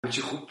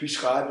چی خوب پیش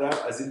خواهد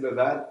رفت از این به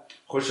بعد.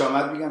 خوش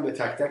آمد میگم به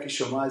تک تک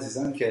شما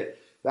عزیزان که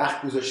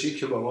وقت گذاشتید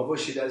که با ما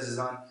باشید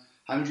عزیزان.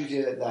 همونجور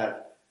که در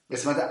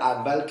قسمت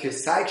اول که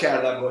سعی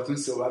کردم باهاتون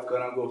صحبت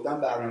کنم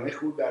گفتم برنامه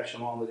خوب بر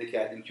شما آماده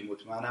کردیم که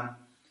مطمئنم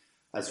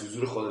از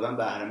حضور خداوند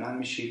بهره مند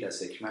میشید،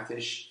 از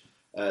حکمتش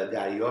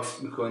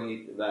دریافت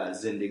میکنید و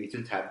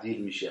زندگیتون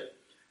تبدیل میشه.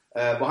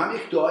 با هم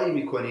یک دعایی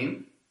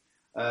میکنیم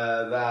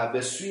و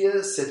به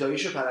سوی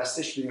ستایش و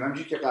پرستش بریم.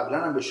 همونجوری که قبلا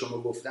هم به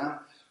شما گفتم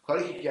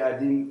کاری که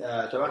کردیم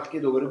تا وقتی که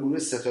دوباره گروه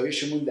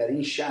ستایشمون در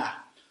این شهر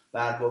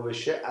برپا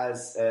بشه،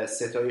 از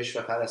ستایش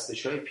و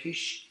پرستش های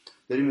پیش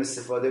داریم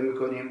استفاده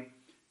میکنیم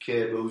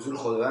که به حضور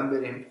خداوند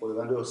بریم،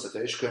 خداوند رو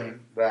ستایش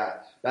کنیم و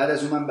بعد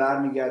از اون من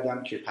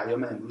برمیگردم که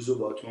پیام امروز رو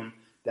باتون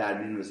در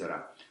میون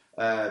بذارم.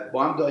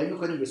 با هم دعایی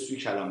میکنیم به سوی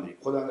کلام بریم.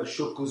 خداوند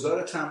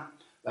شکرگزارتم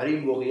برای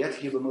این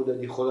موقعیتی که به ما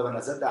دادی. خداوند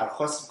ازت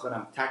درخواست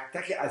میکنم تک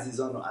تک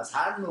عزیزان رو از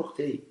هر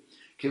نقطه‌ای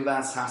که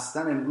وضع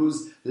هستن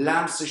امروز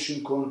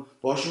لمسشون کن،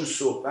 باشون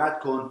صحبت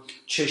کن،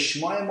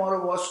 چشمای ما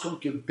رو باز کن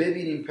که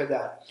ببینیم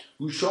پدر،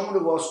 گوشامون رو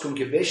باز کن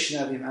که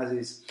بشنویم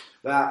عزیز،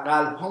 و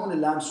قلبامون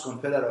لمس کن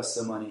پدر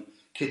آسمانی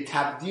که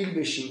تبدیل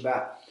بشیم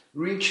و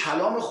روی این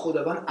کلام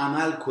خداوند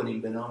عمل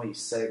کنیم به نام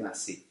عیسی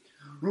مسیح.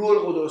 روح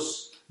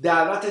القدس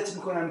دعوتت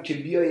میکنم که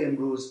بیای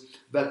امروز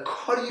و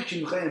کاری که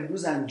میخوای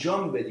امروز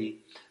انجام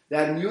بدی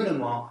در میون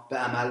ما به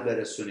عمل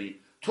برسونی.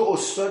 تو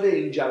استاد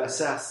این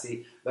جلسه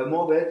هستی و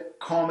ما به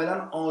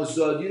کاملا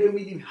آزادی رو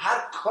میدیم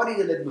هر کاری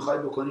دلت میخوای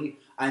بکنی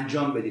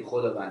انجام بدی.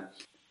 خداوند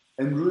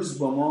امروز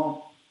با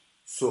ما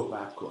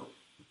صحبت کن.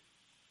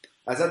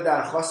 ازت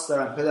درخواست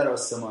دارم پدر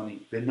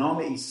آسمانی به نام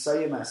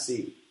عیسی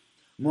مسیح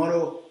ما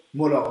رو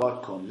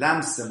ملاقات کن،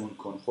 لمسمون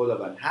کن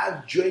خداوند.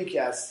 هر جایی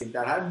که هستیم،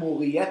 در هر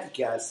موقعیتی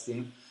که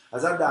هستیم،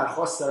 ازت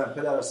درخواست دارم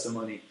پدر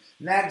آسمانی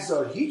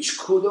نگذار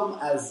هیچ کدوم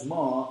از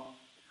ما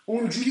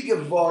اونجوری که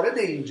وارد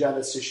این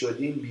جلسه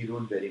شدیم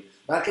بیرون بریم،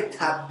 بلکه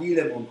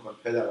تبدیلمون کن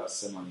پدر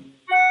آسمانی.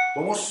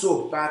 با ما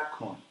صحبت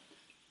کن،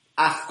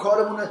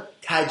 افکارمون رو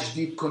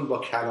تجدید کن با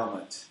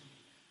کلامت.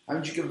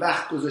 همینجوری که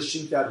وقت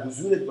گذاشتیم در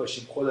حضورت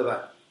باشیم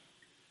خداوند،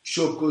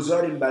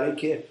 شکرگزاریم برای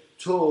که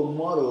تو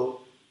ما رو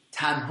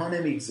تنها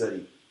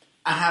نمیگذاری،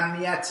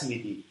 اهمیت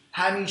میدی،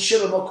 همیشه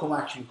به ما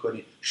کمک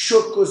میکنی.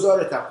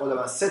 شکرگزارتم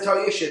خداوند،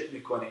 ستایشت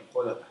میکنیم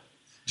خداوند،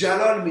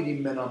 جلال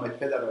میدیم به نامت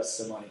پدر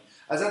آسمانی.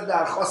 ازت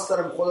درخواست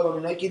دارم خداوند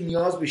اونایی که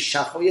نیاز به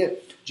شفای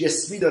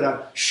جسمی دارن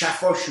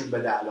شفاشون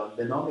بده الان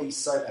به نام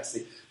عیسی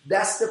مسیح.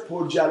 دست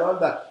پرجلال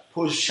و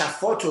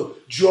پرشفاتو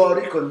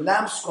جاری کن،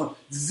 لمس کن،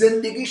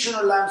 زندگیشون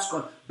رو لمس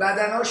کن،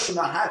 بدناشون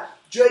رو، هر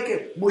جایی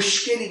که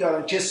مشکلی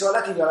دارن،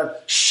 کسالتی دارن،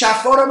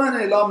 شفا رو من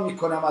اعلام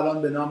میکنم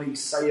الان به نام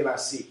عیسی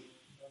مسیح.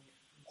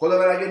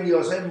 خداوند اگه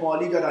نیازهای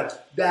مالی دارن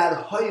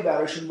درهایی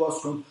براشون باز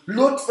کن،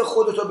 لطف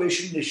خودتو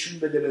بهشون نشون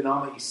بده به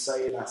نام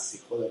عیسی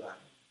مسیح. خداوند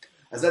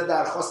ازت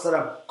درخواست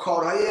دارم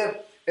کارهای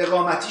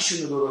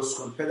اقامتیشون رو درست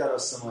کن پدر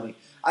آسمانی.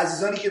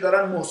 عزیزانی که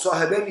دارن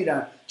مصاحبه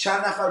میرن،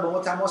 چند نفر با ما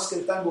تماس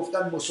گرفتن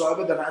گفتن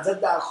مصاحبه دارن،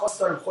 ازت درخواست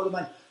دارم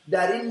خداوند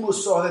در این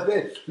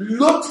مصاحبه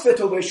لطف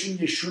تو بهشون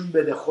نشون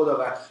بده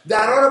خداوند،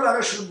 درها رو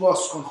براشون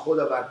باز کن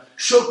خداوند.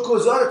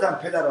 شکرگزارتم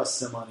پدر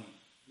آسمانی.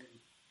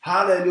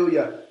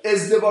 هللویا.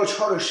 ازدواج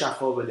ها رو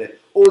شفا بده،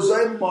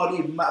 اوضاع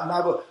مالی،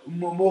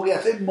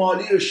 موقعیت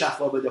مالی رو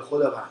شفا بده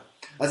خداوند.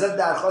 ازت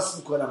درخواست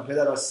میکنم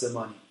پدر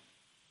آسمانی،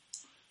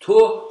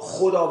 تو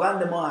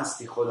خداوند ما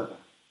هستی خداوند،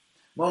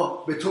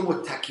 ما به تو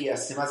متکی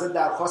هستیم. ازت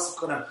درخواست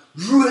میکنم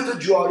روحتو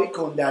جاری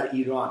کن در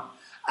ایران،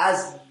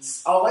 از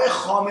آقای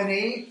خامنه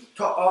ای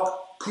تا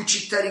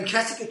کوچکترین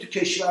کسی که تو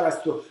کشور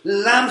هست تو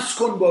لمس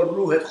کن با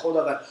روحت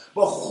خداوند،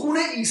 با خون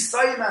عیسی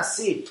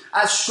مسیح.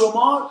 از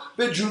شمال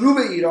به جنوب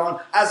ایران،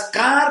 از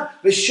غرب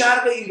به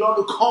شرق ایران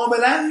رو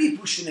کاملا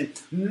میپوشونیم،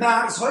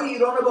 مرزهای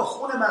ایران رو با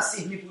خون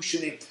مسیح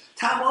میپوشونیم.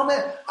 تمام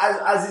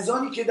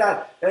عزیزانی که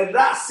در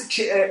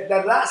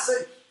رأس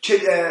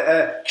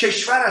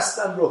کشور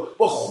هستن رو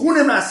با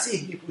خون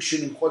مسیح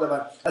میپوشونیم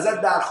خداوند.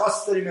 ازت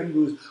درخواست داریم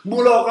امروز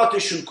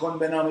ملاقاتشون کن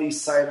به نام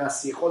عیسی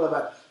مسیح.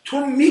 خداوند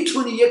تو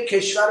میتونی یک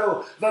کشور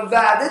رو و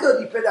وعده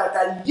دادی پدر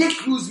در یک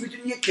روز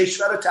میتونی یک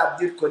کشور رو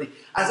تبدیل کنی.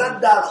 ازت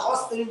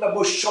درخواست داریم و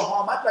با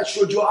شهامت و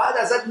شجاعت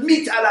ازت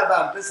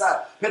میطلبم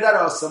پدر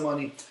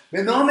آسمانی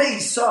به نام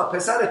عیسی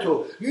پسر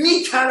تو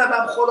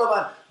میطلبم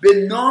خداوند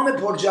به نام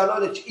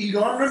پرجلالت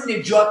ایران رو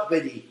نجات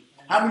بدی،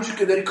 همونجور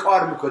که داری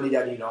کار میکنی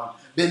در ایران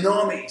به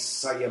نام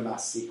عیسی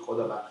مسیح.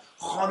 خداوند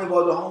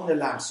خانواده هامون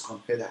لمس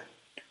کن پدر.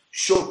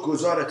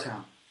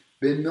 شکرگزارتم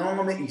به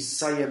نام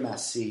عیسی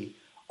مسیح.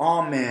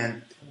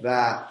 آمین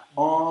و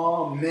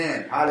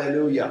آمین.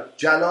 هللویا.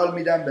 جلال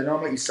میدم به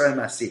نام عیسی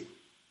مسیح.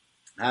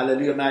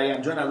 هللویا.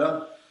 مریم جان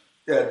الان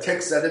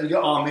تکس زده میگه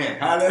آمین.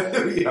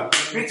 هللویا.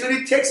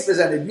 میتونید تکس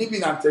بزنید،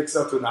 میبینم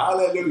تکساتون.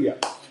 هللویا.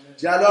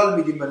 جلال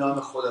میدیم به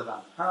نام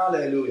خداوند.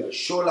 هللویا.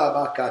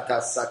 شلبکت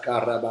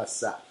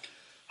سکربسا.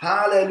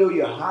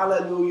 هللویا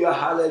هللویا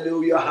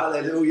هللویا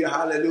هللویا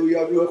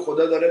هللویا. روح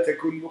خدا داره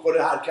تکون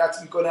میخوره، حرکت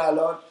میکنه،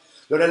 الان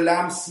داره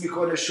لمس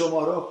میکنه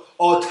شما رو.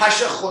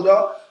 آتش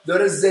خدا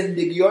داره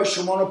زندگی های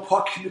شما رو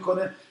پاک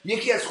میکنه.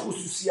 یکی از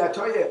خصوصیت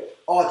های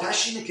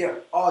آتش اینه که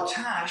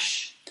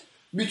آتش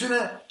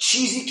میتونه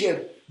چیزی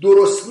که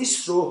درست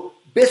نیست رو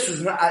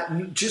بسوزونه،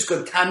 چیز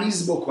کنه،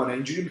 تمیز بکنه.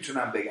 اینجوری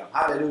میتونم بگم.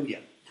 هللویا.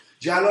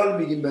 جلال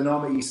میگیم به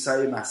نام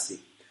عیسی مسیح.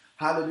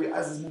 هللویا.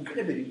 عزیز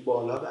ممکنه بریم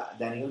بالا و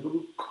دنیال بگو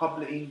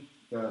کابل این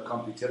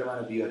کامپیوتر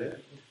منو بیاره.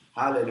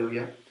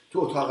 هللویا. تو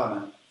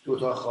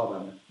اتاق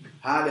خوابمه.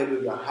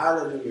 هللویا.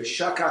 هللویا.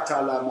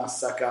 شکتالا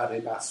مسکره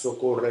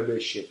بسکره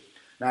بشه.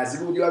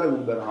 نزدیک بود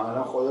یادمون بره.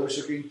 الان خدا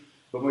بشه که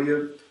به ما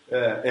یه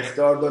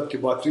اخطار داد که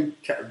باتری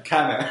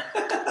کمه.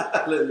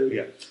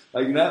 هللویا.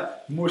 اگه نه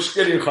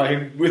مشکلی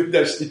خواهیم بود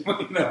داشتیم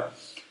اینا.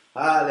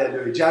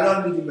 هللویا.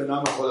 جلال میدیم به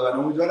نام خداوند.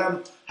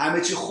 امیدوارم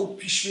همه چی خوب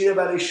پیش میره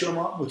برای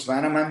شما.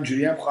 مطمئنم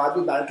همینجوری هم خواهد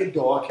بود، برای که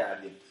دعا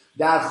کردیم،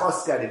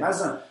 درخواست کردیم.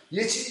 مثلا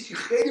یه چیزی که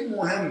خیلی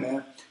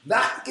مهمه،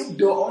 وقتی که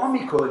دعا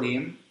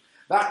میکنیم،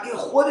 وقتی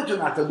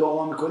خودتون حتی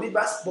دعا میکنید،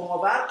 بس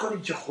باور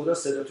کنید که خدا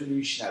صداتون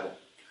میشنوه.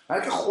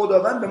 برای که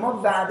خداوند به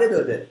ما وعده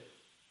داده،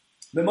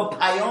 به ما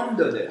پیام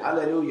داده.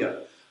 هللویا.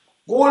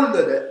 قول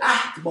داده،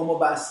 عهد با ما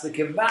بسته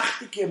که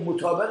وقتی که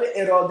مطابق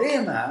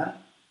اراده من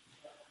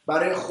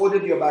برای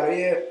خودت یا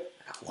برای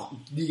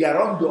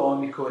دیگران دعا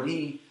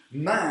میکنی،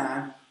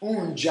 من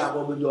اون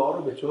جواب دعا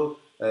رو به تو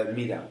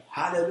میدم.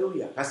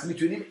 هللویا. پس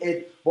میتونیم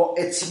با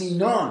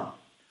اطمینان،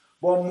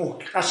 با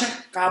قشنگ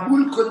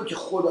قبول کنیم که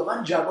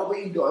خداوند جواب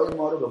این دعای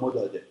ما رو به ما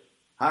داده.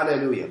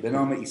 هللویا. به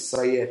نام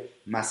عیسی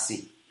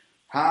مسیح.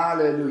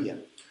 هللویا.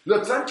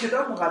 لطفاً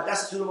کتاب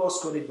مقدستون رو باز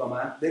کنید با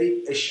من.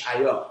 برید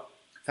اشعیا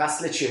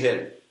فصل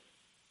 40.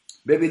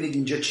 ببینید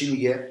اینجا چی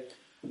میگه.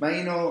 من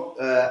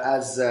اینو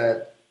از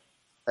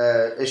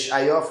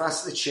اشعیا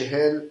فصل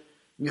 40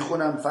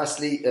 میخونم.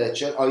 فصل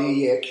 40 آیه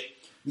 1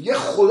 میگه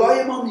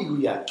خدای ما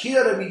میگوید. کی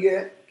داره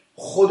میگه؟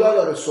 خدا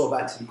داره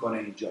صحبت میکنه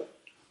اینجا.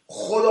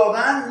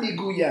 خداوند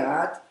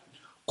میگوید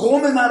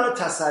قوم مرا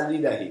تسلی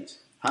دهید.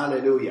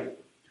 هللویا.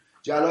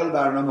 جلال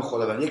برنامه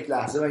خداوند. یک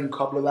لحظه من این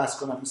کابل رو بس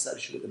کنم، این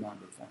سرش بده من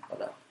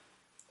لطفا.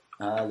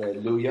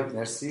 هللویا.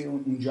 مرسی.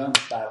 اونجا هم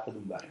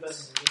برقدون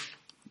برست.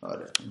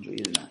 آره اینجا یه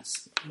دونه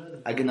هست.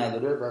 اگه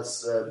نداره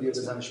بس بیا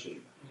بزنش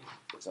بریم.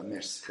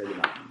 مرسی. خیلی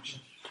ممنون میشم.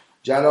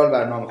 جلال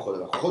برنامه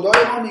خداوند.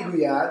 خدای ما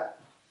میگوید.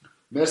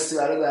 مرسی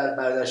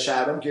برادر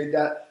شهرام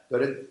که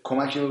داره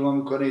کمکی به ما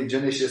میکنه. اینجا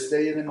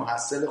نشسته یه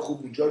محصل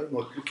خوب، اونجا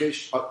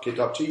نوتبوکش،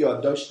 کتابچه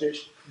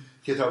یادداشتش،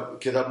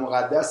 کتاب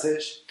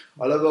مقدسش.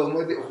 حالا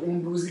به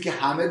اون روزی که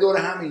همه دور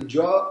هم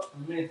اینجا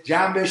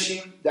جمع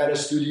بشیم در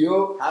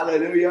استودیو.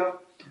 هللویا.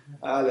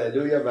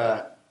 هللویا.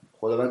 و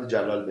خداوند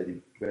جلال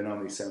بدیم به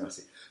نام عیسی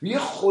مسیح. میگه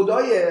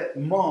خدای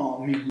ما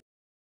میگوید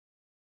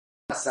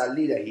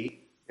تسلی دهید.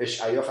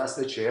 اشعیا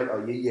فصل 40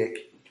 آیه 1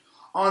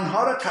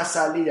 آنها را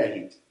تسلی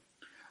دهید،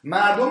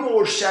 مردم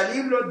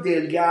اورشلیم رو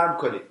دلگرم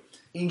کنید.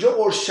 اینجا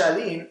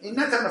اورشلیم این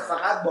نه تنها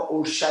فقط با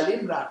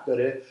اورشلیم ربط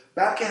داره،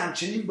 بلکه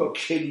همچنین با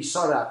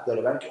کلیسا ربط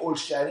داره. بلکه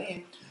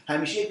اورشلیم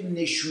همیشه یک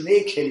نشونه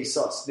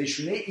کلیساست،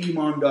 نشونه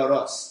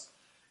ایمانداراست،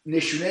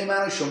 نشونه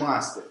من و شما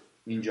هسته.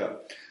 اینجا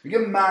میگه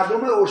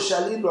مردم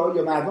اورشلیم رو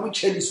یا مردم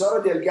کلیسا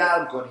رو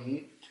دلگرم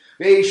کنید،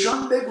 به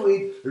ایشان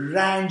بگویید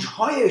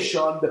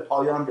رنج‌هایشان به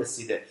پایان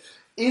رسیده.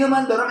 اینو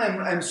من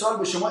دارم امسال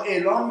به شما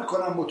اعلام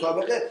میکنم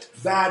مطابق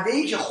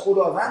وعده‌ای که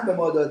خداوند به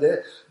ما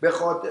داده،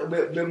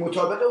 به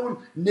مطابق اون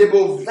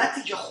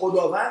نبوتی که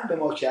خداوند به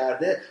ما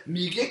کرده.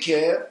 میگه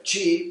که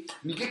چی؟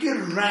 میگه که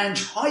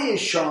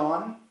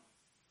رنج‌هایشان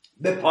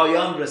به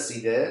پایان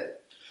رسیده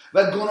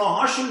و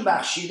گناهاشون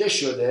بخشیده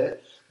شده.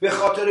 به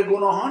خاطر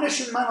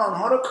گناهانشون من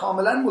آنها رو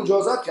کاملا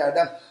مجازات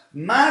کردم.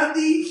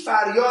 مردی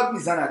فریاد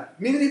میزند.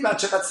 میدونید من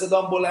چقدر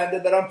صدام بلنده،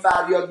 دارم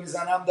فریاد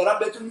میزنم، دارم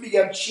بهتون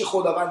میگم چی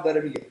خداوند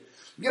داره میگه.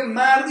 میگه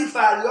مردی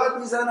فریاد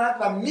میزند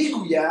و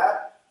میگوید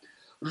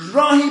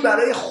راهی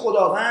برای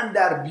خداوند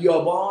در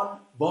بیابان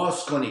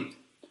باز کنید.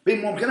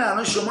 ببین ممکنه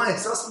الان شما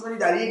احساس میکنید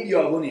در یک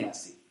بیابونی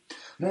هستید،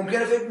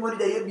 ممکنه فکر میکنید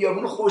در یک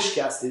بیابون خشک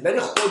هستید، ولی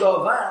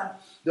خداوند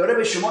داره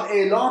به شما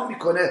اعلام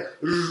میکنه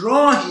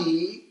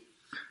راهی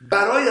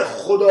برای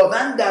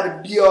خداوند در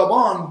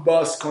بیابان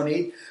باز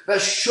کنید و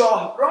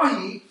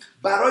شاهراهی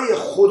برای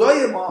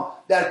خدای ما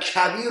در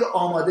کویر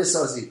آماده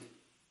سازید.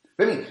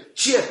 ببین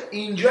چیه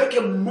اینجا که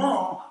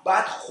ما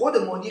باید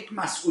خودمون یک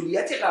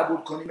مسئولیتی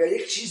قبول کنیم و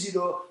یک چیزی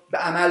رو به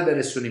عمل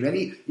برسونیم،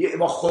 یعنی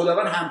با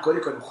خداوند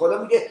همکاری کنیم. خدا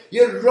میگه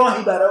یه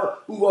راهی برای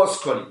او باز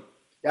کنیم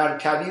در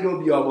کویر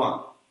و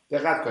بیابان.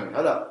 دقت کنید.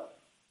 حالا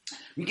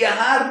میگه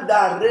هر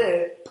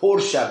دره پر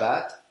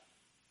شود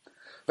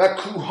و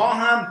کوها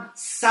هم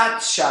سطح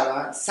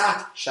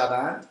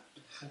شوند،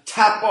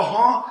 تپه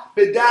ها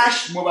به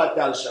دشت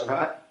مبدل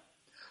شود،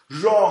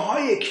 راه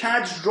های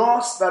کج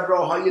راست و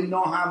راه های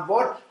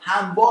ناهموار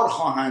هموار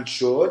خواهند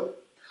شد.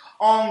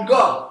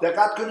 آنگاه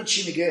دقت کنید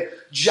چی میگه،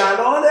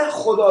 جلال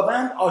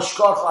خداوند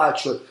آشکار خواهد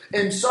شد.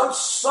 امسال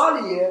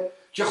سالیه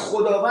که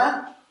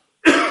خداوند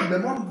به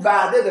ما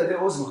وعده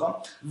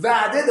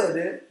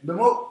داده، به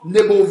ما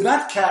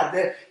نبوت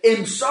کرده.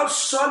 امسال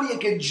سالیه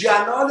که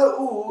جلال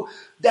او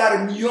در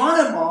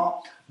میان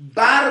ما،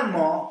 بر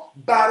ما،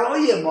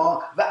 برای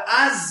ما و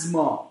از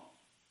ما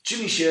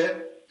چی میشه؟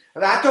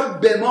 و حتی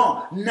به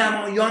ما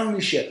نمایان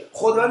میشه.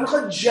 خداوند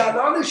میخواد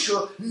جلالش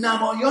رو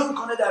نمایان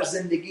کنه در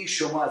زندگی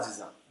شما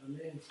عزیزان.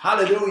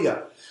 هللویا.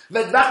 و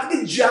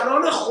وقتی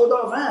جلال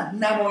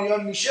خداوند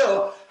نمایان میشه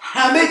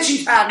همه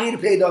چی تغییر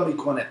پیدا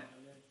میکنه.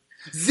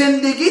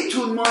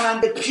 زندگیتون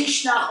مانند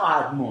پیش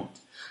نخواهد موند.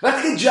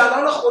 وقتی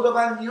جلال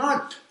خداوند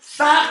میاد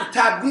فقر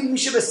تبدیل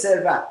میشه به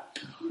ثروت.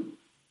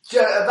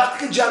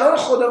 وقتی جلال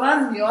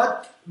خداوند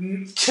میاد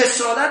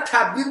کسالت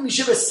تبدیل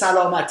میشه به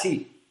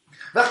سلامتی.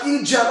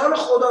 وقتی جلال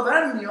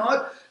خداوند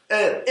میاد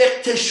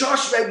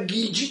اغتشاش و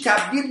گیجی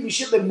تبدیل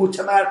میشه به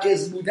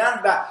متمرکز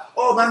بودن و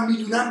من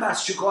میدونم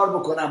بس چه کار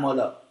بکنم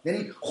حالا.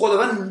 یعنی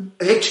خداوند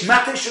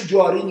حکمتش رو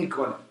جاری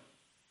میکنه.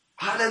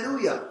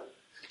 هللویا.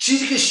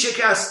 چیزی که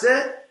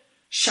شکسته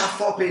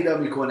شفا پیدا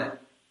میکنه.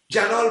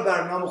 جلال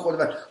بر نام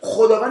خداوند.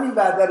 خداوند این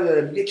وعده رو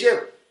داره، میگه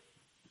که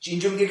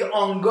اینجا میگه که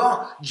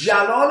آنگاه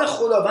جلال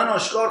خداوند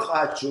آشکار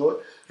خواهد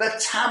شد و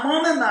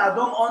تمام مردم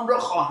آن را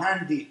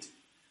خواهند دید.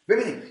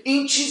 ببینید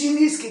این چیزی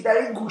نیست که در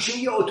این گوشه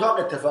یه اتاق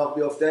اتفاق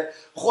بیفته.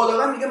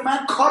 خداوند میگه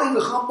من کاری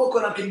میخوام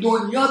بکنم که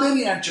دنیا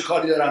ببینن چه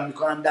کاری دارم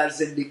میکنم در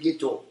زندگی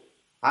تو.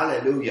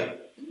 هللویا.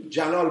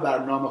 جلال بر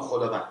نام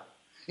خداوند.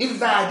 این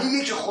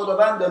وعده‌ایه که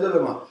خداوند داده به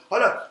ما.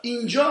 حالا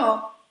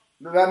اینجا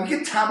و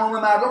میگه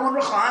تمام مردم آن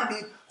رو خواهند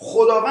دید.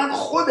 خداوند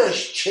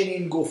خودش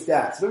چنین گفته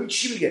است. ببین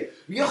چی میگه؟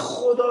 میگه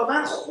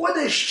خداوند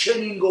خودش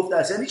چنین گفته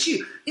است. یعنی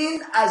چی؟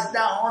 این از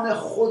دهان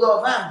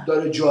خداوند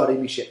داره جاری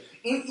میشه.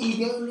 این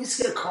ایده ای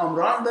نیست که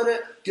کامران داره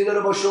که داره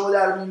با شما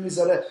در میون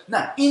میذاره.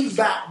 نه، این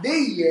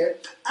وعده‌ایه،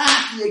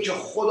 عهدیه که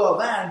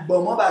خداوند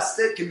با ما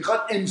بسته که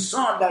میخواد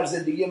امسال در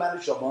زندگی من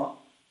و شما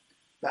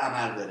به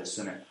عمل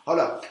برسونه.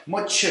 حالا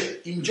ما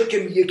اینجا که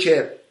میگه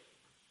که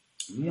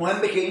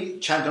مهمه که این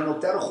چند تا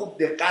نکته رو خوب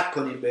دقت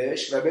کنیم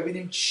بهش و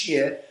ببینیم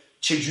چیه،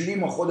 چجوری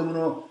ما خودمون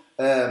رو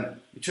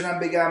میتونم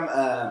بگم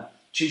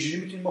چجوری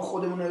میتونیم ما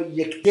خودمون رو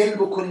یک دل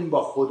بکنیم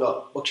با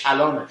خدا، با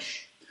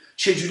کلامش.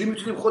 چجوری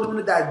میتونیم خودمون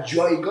رو در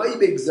جایگاهی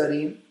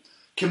بگذاریم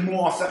که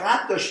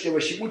موافقت داشته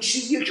باشیم اون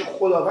چیزی که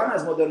خداوند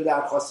از ما داره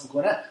درخواست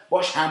میکنه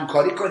باش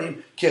همکاری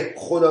کنیم که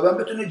خداوند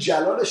بتونه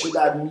جلالش رو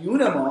در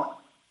میون ما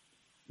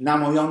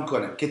نمایان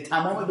کنه که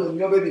تمام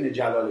دنیا ببینه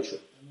جلالش رو.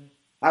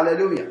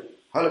 هللویا.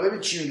 حالا ببین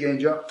چی میگه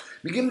اینجا.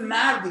 میگه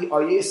مردی،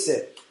 آیه 3،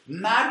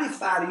 مردی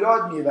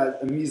فریاد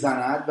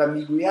میزند و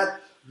میگوید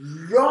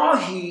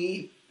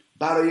راهی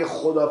برای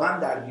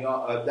خداوند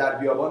در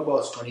بیابان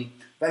باز کنید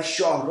و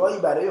شاهراهی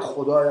برای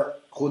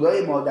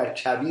خدای ما در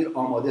کویر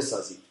آماده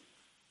سازید.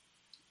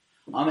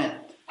 آمین.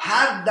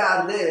 هر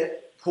دره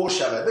پر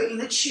شود. و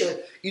اینا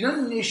چیه؟ اینا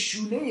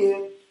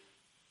نشونه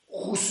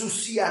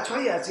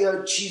خصوصیت‌هایی است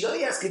یا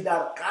چیزهایی است که در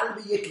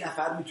قلب یک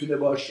نفر میتونه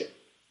باشه.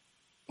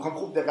 میخوام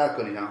خوب دقت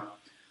کنید ها.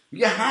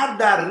 میگه هر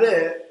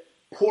دره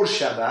پر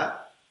شود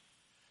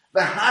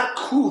و هر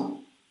کوه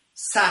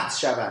سد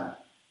شوند.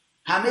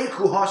 همه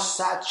کوه‌ها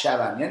سد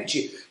شوند. یعنی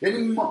چی؟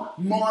 یعنی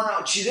ما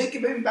چیزایی که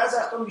ببین بعضی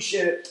وقتا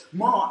میشه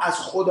ما از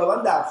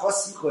خداوند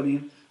درخواست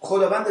میکنیم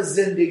خداوند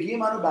زندگی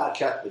منو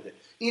برکت بده،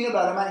 اینو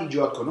برای من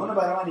ایجاد کن، اونو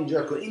برای من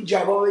ایجاد کن، این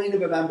جواب اینو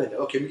به من بده.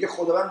 اوکی، میگه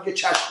خداوند میگه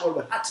چشم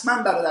قربان،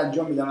 حتما برات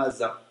انجام میدم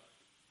عزیزم.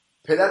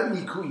 پدر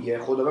نیکویه،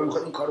 خداوند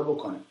میخواد این کارو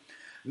بکنه.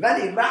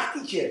 ولی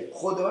وقتی که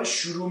خداوند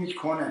شروع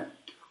میکنه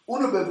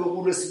اونو به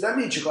وقوع رسیدن،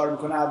 این چه کار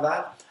میکنه؟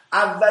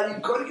 اولین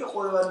کاری که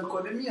خداوند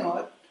میکنه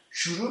میاد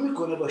شروع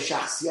میکنه با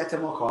شخصیت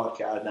ما کار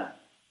کردن.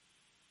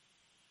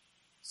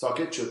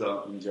 ساکت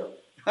شد اینجا.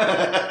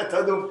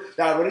 تا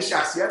درباره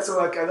شخصیت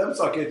صحبت کردم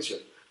ساکت شد.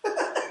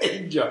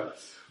 اینجا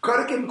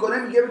کاری که میکنه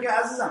میگه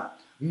عزیزم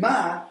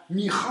من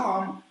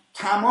میخوام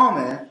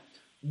تمام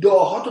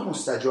دعاهاتو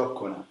مستجاب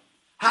کنم.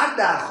 هر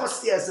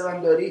درخواستی از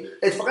من داری،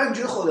 اتفاقا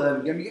اینجوری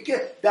خداوند میگه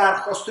که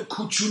درخواست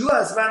کوچولو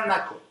از من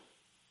نکن،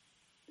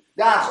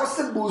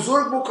 درخواست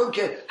بزرگ بکن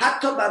که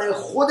حتی برای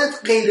خودت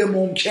غیر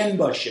ممکن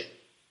باشه.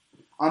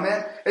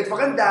 آمین.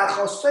 اتفاقا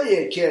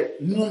درخواستایی که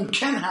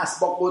ممکن هست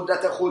با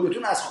قدرت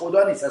خودتون از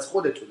خدا نیست، از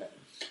خودتونه.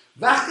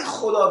 وقتی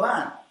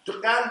خداوند تو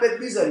قلبت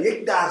میذاره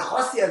یک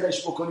درخواستی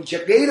ازش بکنی که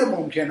غیر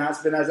ممکن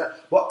هست، به نظر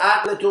با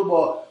عقل تو،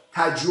 با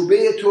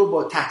تجربه تو،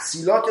 با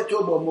تحصیلات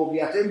تو، با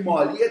موقعیت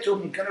مالی تو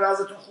ممکنه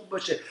وضعیتون خوب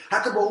باشه،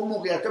 حتی با اون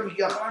موقعیت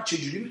میگی آخه من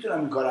چجوری میتونم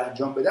این کار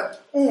انجام بدم؟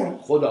 اون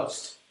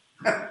خداست.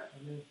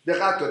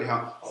 دقت کنی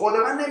ها.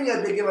 خداوند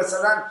نمیاد بگه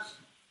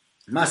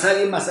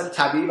مثلا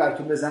طبیعی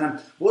براتون بزنم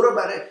برو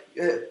برای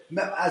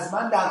از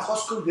من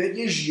درخواست کن بهت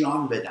یه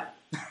ژیان بدم.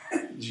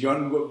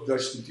 ژیان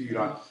داشتیم تو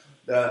ایران،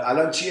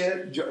 الان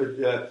چیه؟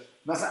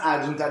 مثلا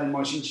ارزون ترین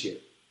ماشین چیه؟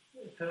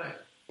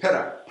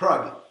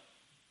 پراید.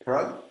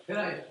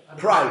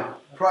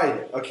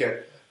 اوکی.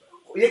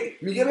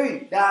 میگه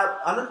ببین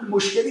الان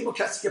مشکلی با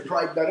کسی که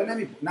پراید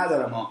داره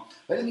ندارم ها،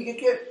 ولی میگه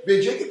که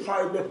به جای که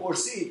پراید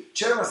بپرسی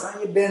چرا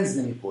مثلا یه بنز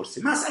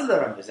نمیپرسی؟ مثلا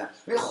دارم بزن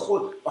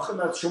آخه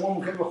شما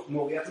ممکنه به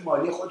موقعیت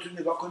مالی خودتون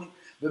نگاه کنید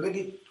و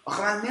بگید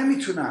آخه من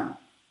نمیتونم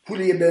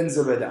پول یه بنز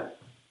رو بدم.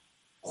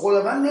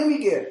 خداوند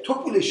نمیگه تو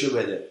پولشو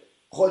بده،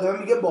 خداوند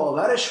میگه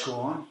باورش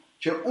کن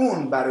که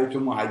اون برای تو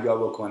مهیا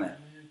بکنه.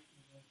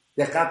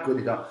 دقت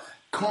کنید ها.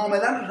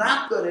 کاملا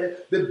ربط داره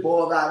به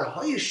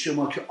باورهای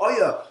شما که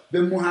آیا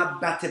به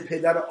محبت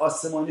پدر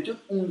آسمانیتون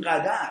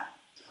اونقدر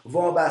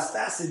وابسته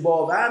است،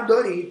 باور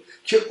دارید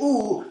که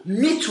او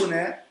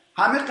میتونه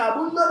همه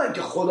قبول دارن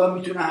که خدا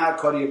میتونه هر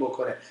کاری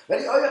بکنه،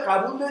 ولی آیا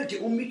قبول داره که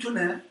اون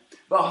میتونه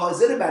و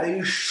حاضر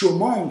برای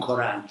شما اون کار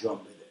رو انجام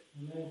بده؟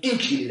 این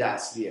کلید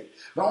اصلیه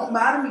و اون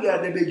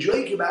برمیگرده به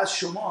جایی که بعد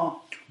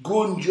شما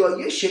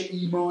گنجایش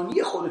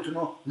ایمانی خودتون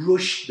رو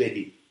رشد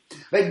بدید.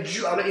 و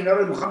حالا اینا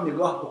رو میخوام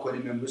نگاه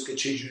بکنیم امروز که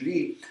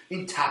چجوری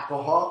این تپه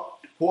ها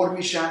پر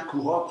میشن،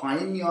 کوه ها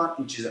پایین میان،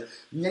 این چیزا،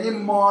 یعنی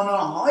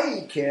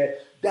ماناهایی که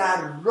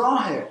در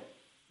راه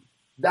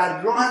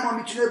ما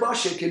میتونه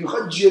باشه که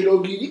میخواد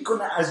جلوگیری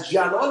کنه از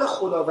جلال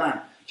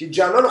خداوند، که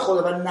جلال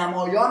خداوند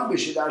نمایان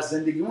بشه در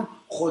زندگیمون.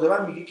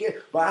 خداوند میگه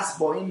که بس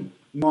با این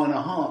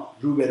ماناها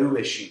روبرو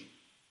بشین.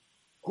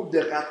 خوب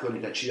دقت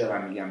کنید تا چی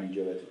دارم میگم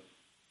اینجا بهتون.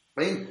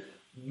 و این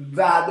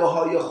وعده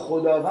های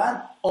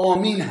خداوند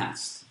آمین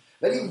هست،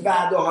 ولی این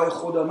وعده های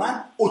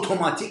خداوند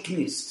اتوماتیک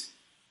نیست.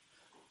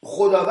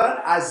 خداوند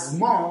از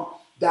ما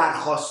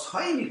درخواست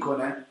هایی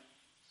میکنه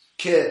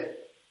که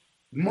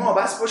ما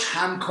بس باش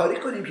همکاری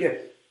کنیم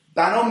که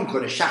بنا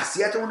میکنه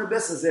شخصیتمون رو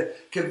بسازه،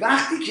 که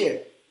وقتی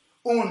که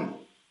اون،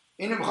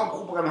 اینو میخوام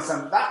خوب بگم،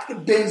 مثلا وقتی که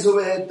بنزو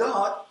بهت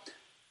داد،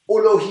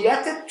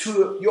 الوهیت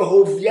تو یا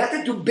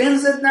هویت تو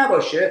بنزت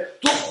نباشه،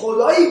 تو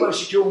خدایی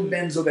باشی که اون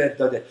بنزو بهت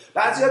داده.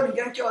 بعضیا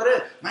میگن که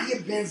آره من یه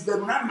بنز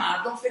بمونم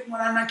مردم فکر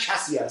میکنن من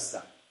کسی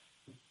هستم.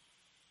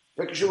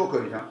 فکرشو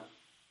بکنید ها.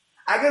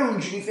 اگر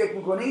اونجوری فکر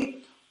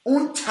میکنی،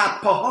 اون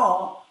تپه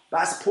ها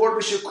بس پر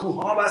بشه،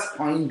 کوه ها بس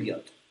پایین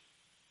بیاد،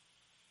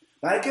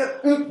 برای که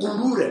اون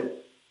غروره.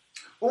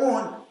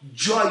 اون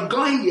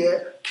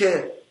جایگاهیه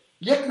که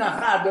یک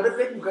نفر داره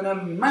فکر میکنه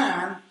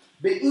من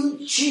به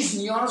این چیز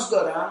نیاز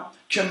دارم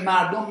که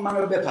مردم من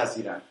رو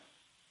بپذیرن.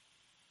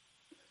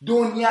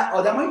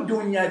 آدمای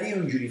دنیوی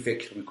اونجوری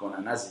فکر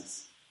میکنن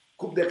عزیز.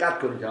 خوب دقت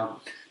کنید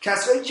ها.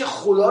 کسایی که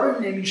خدا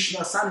رو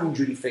نمیشناسن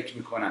اونجوری فکر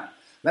میکنن.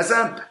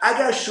 مثلا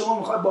اگر شما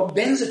میخواید با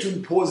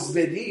بنزتون پوز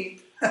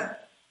بدید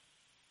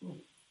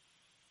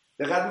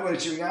دقت میکنید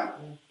چی میگم؟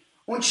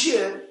 اون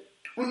چیه؟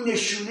 اون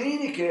نشونه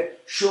اینه که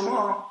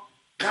شما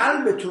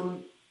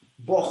قلبتون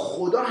با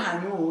خدا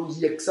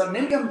هنوز یکسان.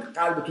 نمیگم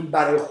قلبتون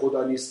برای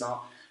خدا نیست،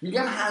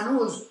 میگم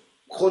هنوز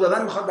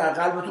خداوند میخواد در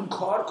قلبتون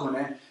کار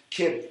کنه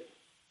که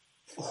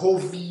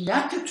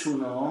هویتتون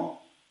رو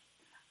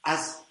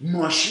از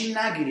ماشین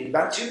نگیرید.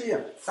 برای چی میگم؟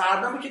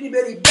 فردا میتونی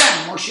بری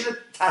ماشین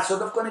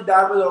تصادف کنی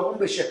در به داغون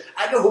بشه.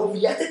 اگه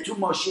هویتت تو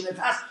ماشینت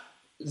هست،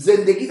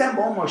 زندگیت هم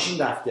با اون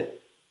ماشین رفته،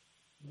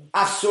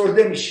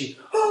 افسرده میشی،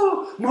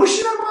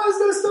 ماشینم رو از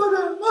دست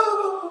دادم،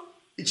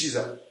 این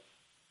چیزا.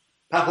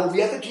 پس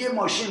هویتت توی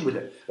ماشین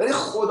بوده، ولی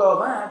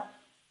خداوند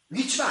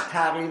هیچ وقت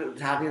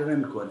تغییر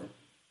نمیکنه.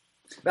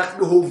 وقتی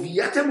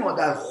هویت ما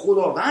در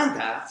خداوند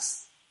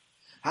هست،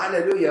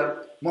 هللویا،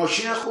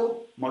 ماشین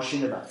خوب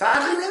ماشین بد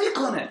فرقی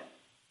نمیکنه.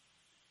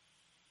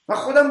 من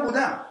خودم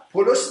بودم.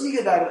 پولس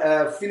میگه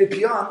در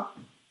فیلیپیان،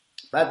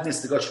 بعد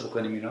نستگاش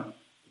بکنیم اینا،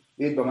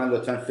 بیاید با من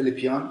لطفا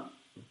فیلیپیان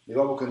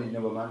نگاه بکنید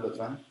اینو با من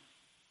لطفا.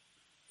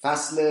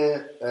 فصل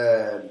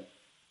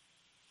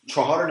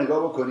 4 رو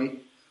نگاه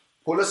بکنید.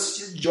 پولس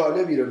چیز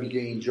جالبی رو میگه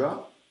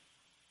اینجا.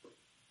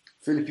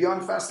 فیلیپیان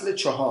فصل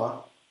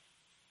 4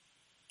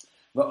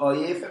 و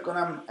آیه فکر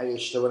کنم اگه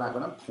اشتباه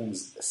نکنم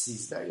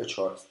 13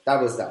 یا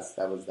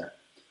 12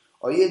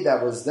 آیه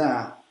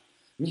 12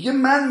 میگه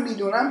من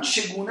میدونم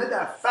چگونه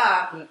در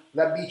فقر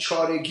و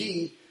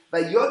بیچارگی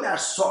و یا در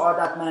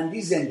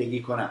سعادتمندی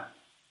زندگی کنم،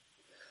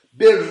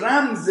 به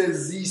رمز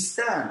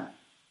زیستن،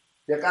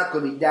 دقت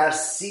کنید، در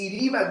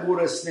سیری و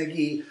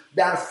گرسنگی،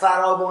 در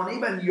فراوانی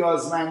و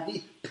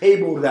نیازمندی پی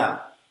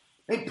بردم.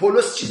 این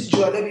پولس چیز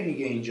جالبی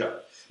میگه اینجا.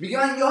 میگه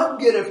من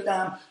یاد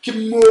گرفتم که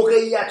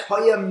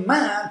موقعیت‌های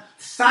من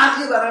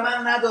فرقی برای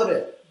من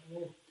نداره.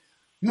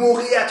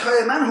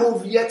 موقعیت‌های من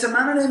هویت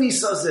منو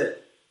نمیسازه.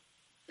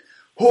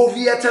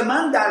 هویت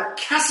من در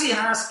کسی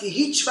هست که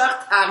هیچ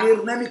وقت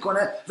تغییر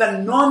نمیکنه و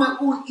نام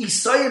اون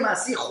عیسی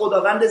مسیح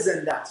خداوند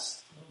زنده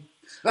است.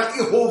 وقتی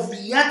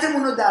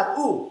هویتمون رو در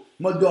او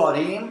ما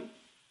داریم،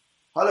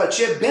 حالا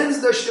چه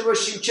بنز داشته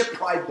باشیم چه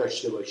پراید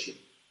داشته باشیم،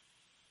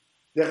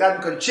 دقت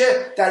میکنیم،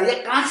 چه در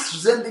یک قصر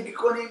زندگی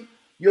کنیم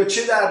یا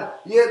چه در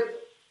یک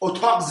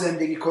اتاق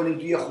زندگی کنیم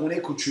توی خونه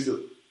کوچولو،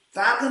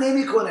 فرق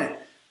نمیکنه.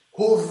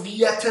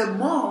 هویت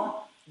ما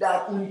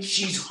در اون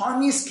چیزها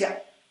نیست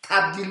که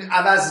تبدیل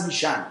عوض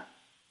میشن،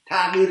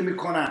 تغییر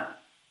میکنن.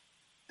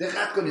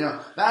 دقت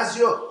کنید،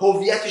 بعضیا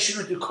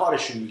هویتشون رو تو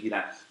کارشون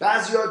میگیرن،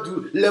 بعضیا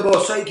تو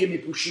لباسایی که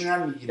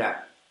میپوشینن میگیرن،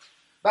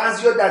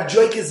 بعضیا در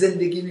جایی که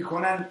زندگی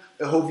میکنن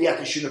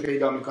هویتشون رو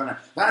پیدا میکنن،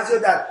 بعضیا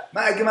در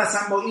اگه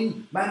مثلا با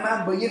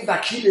من با یه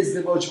وکیل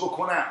ازدواج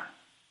بکنم،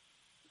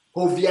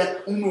 هویت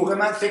اون موقع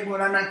من فکر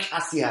میکنم من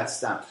کسی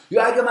هستم.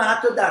 یا اگه من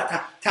حتی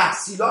در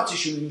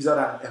تحصیلاتشون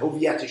میذارم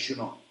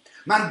هویتشونو،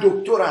 من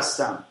دکتر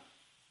هستم.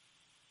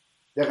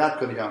 دقت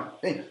کنید،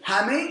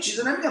 همه این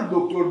چیزا نمیگم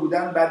دکتر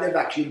بودن بعد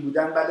وکیل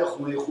بودن بعد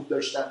خونه خوب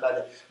داشتن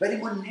بعد، ولی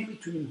ما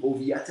نمیتونیم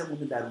هویتمون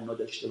رو در اونا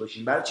داشته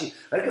باشیم. برای چی؟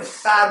 برای که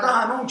فردا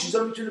همه اون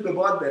چیزا میتونه به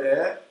باد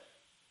بره.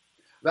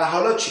 و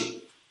حالا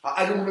چی؟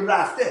 اگه اون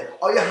رفته،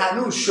 آیا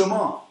هنوز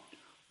شما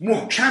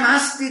محکم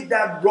هستید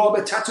در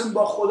رابطتون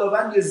با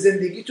خداوند یا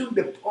زندگیتون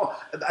به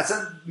اصلا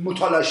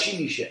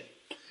متلاشی میشه.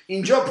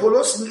 اینجا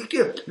پولس میگه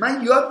که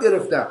من یاد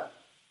گرفتم،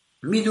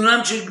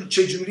 میدونم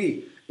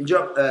چجوری.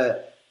 اینجا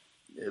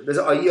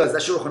بذار آیه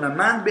 11 رو بخونم.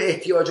 من به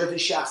احتیاجات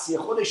شخصی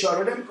خود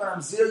اشاره نمی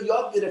کنم، زیرا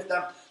یاد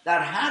گرفتم در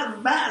هر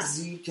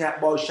وضعی که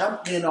باشم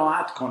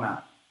قناعت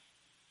کنم.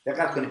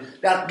 دقت کنید،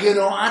 در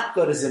قناعت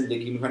داره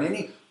زندگی میکنه،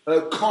 یعنی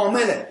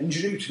کامله،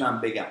 اینجوری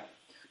میتونم بگم.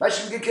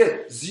 باشه میگه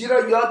که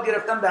زیرا یاد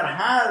گرفتم در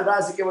هر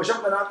وضعی که باشم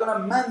قناعت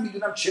کنم. من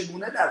میدونم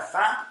چگونه در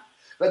فقر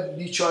و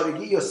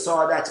بیچارگی یا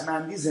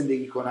سعادتمندی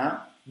زندگی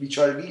کنم.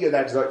 بیچارگی یا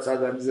در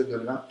سعادتمندی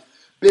زندگی کنم.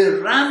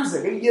 به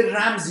رمز، یه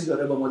رمزی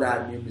داره با ما در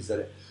میون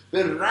میذاره،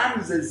 به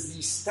رمز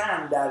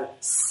زیستن در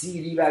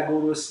سیری و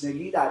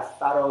گرسنگی، در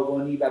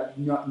فراوانی و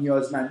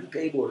نیازمندی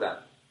پی بردم.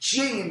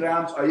 چیه این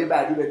رمز؟ آیه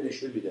بعدی بهت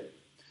نشون میده.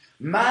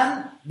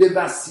 من به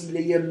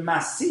وسیله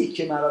مسیح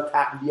که مرا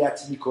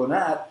تقویت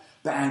میکند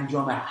به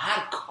انجام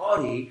هر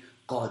کاری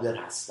قادر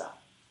هستم.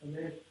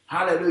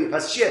 هللویا.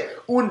 پس چیه؟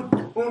 اون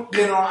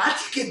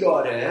قناعتی که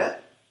داره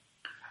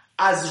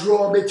از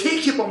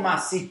رابطه‌ای که با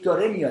مسیح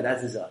داره میاد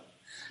عزیزان.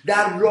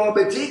 در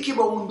رابطه‌ای که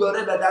با اون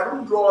داره و در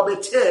اون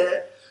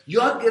رابطه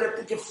یاد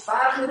گرفته که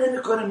فرقی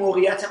نمیکنه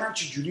موقعیت من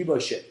چجوری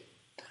باشه،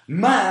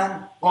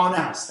 من قانع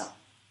هستم.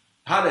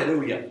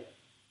 هللویا.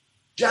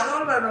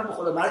 جلال بر نام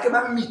خدا. برای که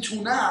من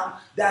میتونم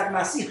در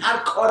مسیح هر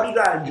کاری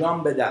رو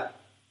انجام بدم.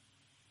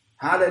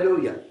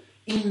 هللویا.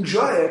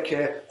 اینجاه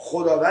که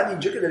خداوند،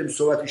 اینجا که داریم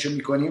صحبتشو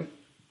میکنیم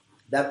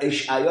در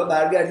اشعیا،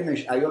 برگردیم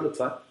اشعیا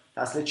لطفا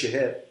فصل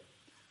 40.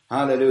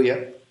 هللویا.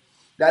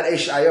 در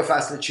اشعیا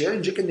فصل 40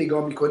 اینجا که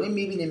نگاه میکنیم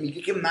میبینیم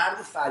میگه که مرد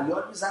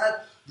فریاد میزند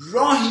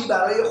راهی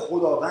برای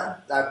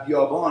خداوند در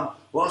بیابان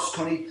باز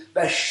کنید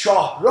و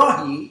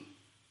شاهراهی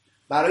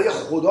برای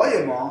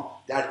خدای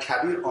ما در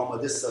کبیر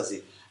آماده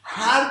سازید.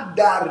 هر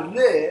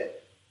دره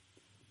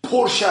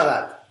پر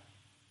شود.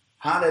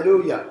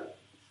 هللویا.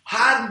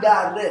 هر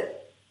دره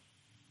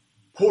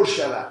پر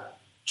شود.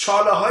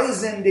 چاله های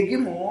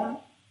زندگیمون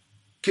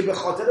که به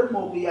خاطر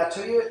موقعیت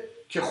های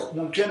که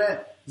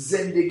ممکنه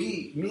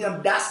زندگی،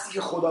 میگم دستی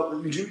که خدا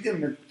اینجوری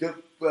میگم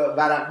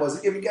ورق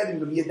بازی که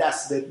میگردیم یه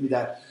دست بهت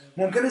میدن،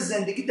 ممکنه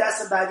زندگی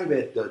دست بعدی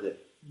بهت داده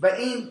و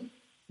این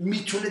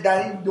میتونه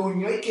در این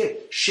دنیایی که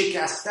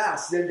شکسته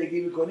است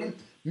زندگی میکنیم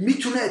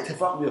میتونه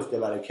اتفاق بیفته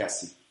برای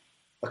کسی.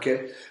 اوکی؟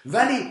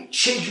 ولی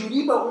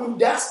چجوری با اون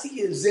دستی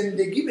که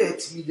زندگی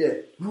بهت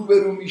میده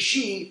روبرو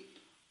میشی،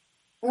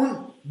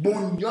 اون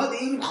بنیاد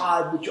این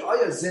خواهد بود که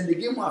آیا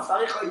زندگی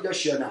موفقی خواهی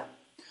داشت یا نه.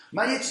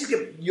 من یه چیزی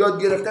که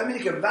یاد گرفتم اینه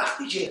که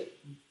وقتی که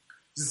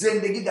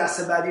زندگی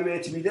دست بعدی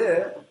بهت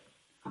میده،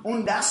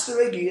 اون دست رو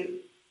بگیر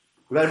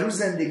و رو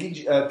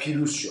زندگی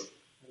پیروز شو.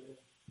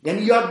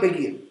 یعنی یاد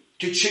بگیر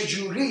که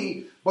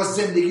چجوری با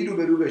زندگی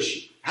روبرو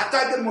بشی، حتی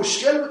اگر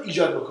مشکل بود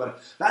ایجاد بکنه.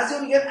 بعضی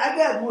میگن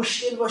اگر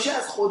مشکل باشه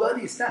از خدا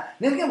نیست. نه،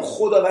 نمیگم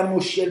خداوند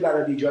مشکل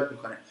برات ایجاد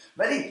میکنه،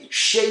 ولی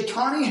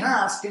شیطانی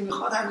هست که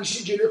میخواد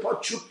همیشه جلوی پا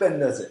چوب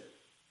بندازه.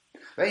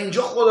 و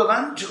اینجا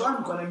خداوند چیکار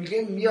میکنه؟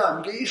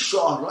 میگه یه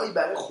شاهراهی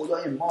برای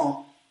خدای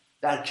ما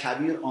در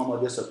کبیر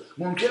آماده ساز.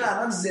 ممکنه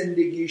الان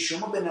زندگی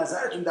شما به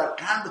نظرتون در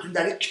قلبتون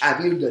در یک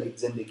کبیر دارید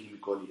زندگی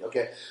میکنید.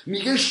 اوکی؟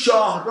 میگه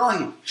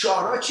شاهراهی.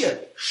 شاهراه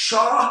چیه؟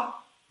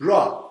 شاه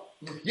راه،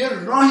 یه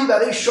راهی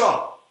برای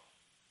شاه،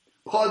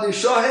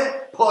 پادشاه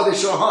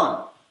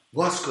پادشاهان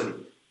باز کنید،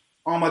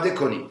 آماده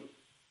کنید.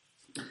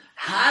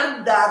 هر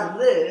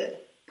دره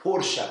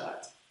پر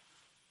شود.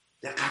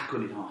 دقت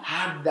کنید ها،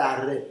 هر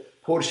دره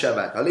پر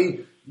شود. حالا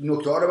این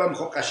نکته ها رو من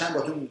میخوام قشنگ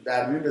باتون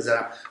در میون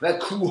بذارم. و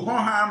کوه ها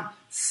هم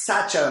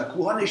سد شدن.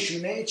 کوه ها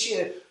نشونه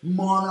چیه؟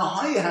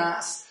 مانعهایی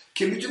هست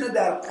که میتونه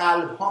در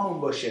قلب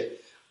هامون باشه.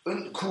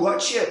 این کوه ها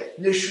چیه؟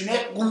 نشونه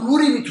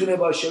غروری میتونه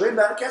باشه. ببین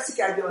برای کسی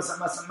که اگه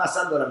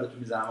مثلا دارم بهتون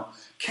میزنم،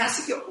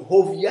 کسی که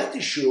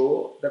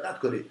هویتشو دقت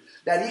کنید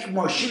در یک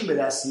ماشین به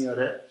دست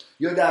میاره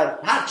یا در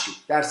هر چی،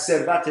 در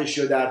ثروتش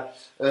یا در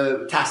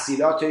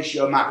تحصیلاتش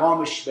یا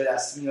مقامش به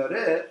دست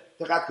میاره،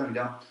 دقت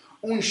کنید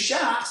اون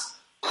شخص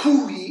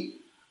کوهی،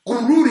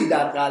 غروری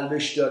در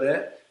قلبش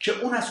داره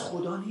که اون از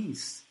خدا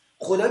نیست.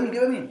 خدا میگه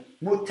ببین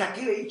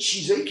متکی به این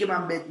چیزایی که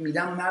من بهت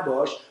میدم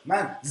نباش،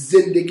 من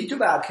زندگی تو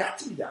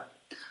برکت میدم،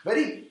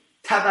 ولی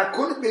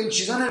توکلت به این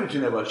چیزا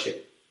نمیتونه باشه،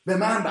 به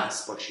من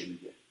بس باشه.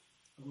 میگه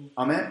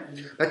آمین.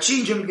 و چی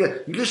اینجا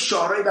میگه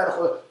شاهراهی برای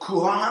خدا.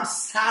 کوها هم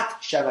سطح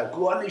شود.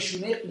 کوها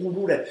نشونه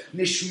غروره،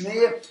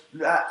 نشونه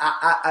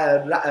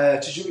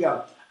چجوری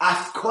بگم،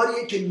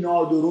 افکاریه که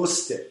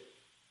نادرسته،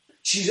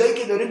 چیزایی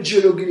که داره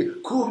جلوگیری.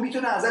 کوه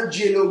میتونه ازت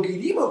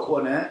جلوگیری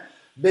بکنه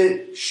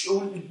به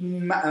اون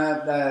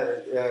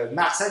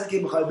مقصدی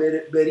که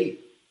میخوای بری.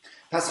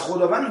 پس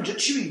خداوند اینجا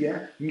چی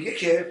میگه؟ میگه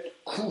که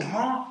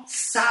کوها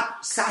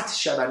سطح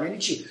شدن. یعنی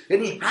چی؟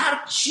 یعنی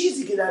هر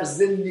چیزی که در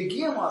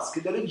زندگی ماست که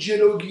داره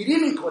جلوگیری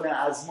میکنه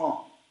از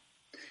ما،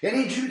 یعنی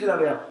اینجوری میتونم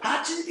بگم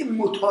هر چیزی که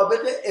مطابق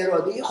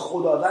اراده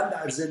خداوند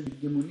در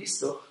زندگیمون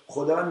نیست و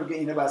خداوند میگه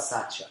اینا باید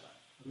سطح شدن.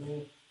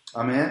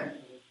 آمین.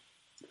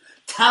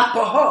 تپه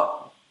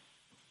ها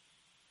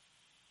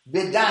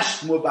به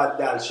دشت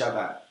مبدل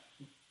شوند.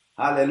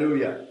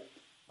 هللویا.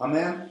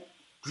 آمین.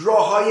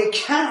 راههای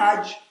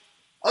کج.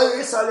 آیا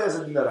یه سالی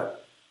ازتون دارم،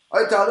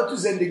 آیا تا حالا تو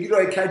زندگی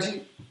راه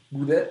کجی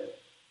بوده؟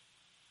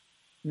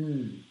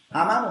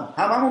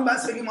 هممون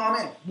بس بگیم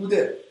آمین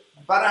بوده.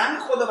 برای همین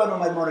خداوند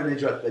اومد ما رو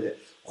نجات بده.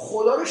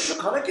 خدا رو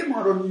شکر که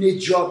ما رو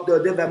نجات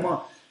داده و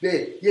ما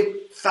به یک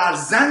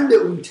فرزند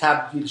اون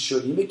تبدیل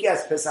شدیم، یکی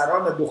از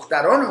پسران و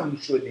دختران اون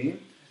شدیم.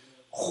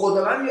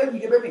 خداوند میاد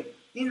میگه ببین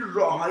این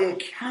راههای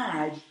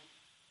کج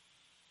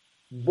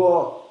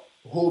با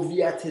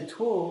هویت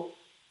تو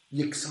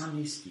یکسان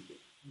نیست دیگه.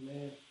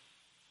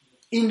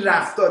 این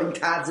رفتار، این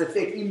طرز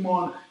فکر،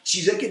 این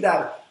چیزایی که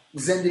در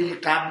زندگی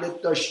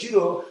قبلت داشتی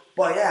رو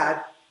باید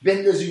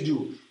بندازی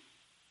دور.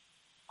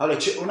 حالا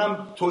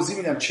اونم توضیح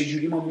میدم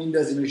چجوری ما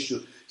میندازیمش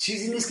دور.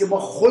 چیزی نیست که ما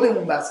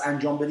خودمون بس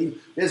انجام بدیم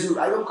به زور.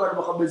 اگه اون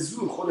کارو بخوام به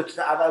زور خودت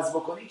رو عوض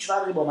بکنی هیچ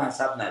فرقی با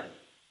مذهب نداره.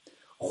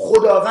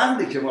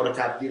 خداونده که ما رو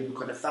تبدیل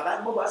میکنه. فقط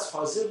ما باید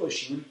حاضر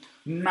باشیم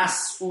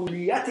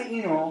مسئولیت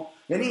اینو،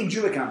 یعنی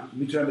اینجوری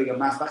میتونم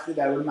بگم وقتی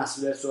در مورد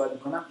مسئولیت صحبت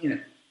میکنم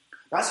اینه،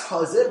 بس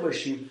حاضر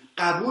باشیم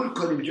قبول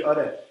کنیم که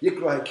آره یک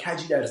راه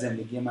کجی در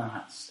زندگی من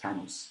هست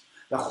هنوز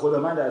و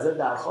خداوند ازت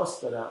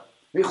درخواست دارم.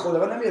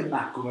 خداوند نمیاد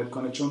محکومت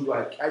کنه چون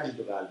راه کجی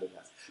تو قلبت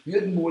هست،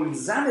 میاد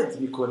ملزمت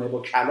میکنه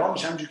با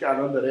کلامش، همونجوری که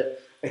الان داره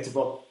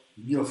اتفاق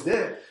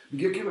میفته.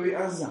 میگه که ببین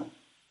عزیزم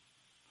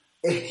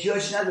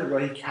احتیاج نداره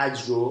راه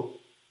کج رو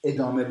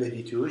ادامه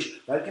بدی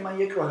توش، بلکه من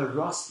یک راه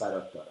راست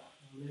برات دارم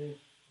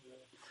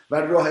و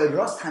راه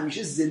راست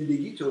همیشه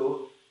زندگی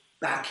تو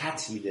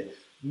برکت میده.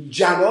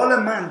 جلال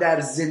من در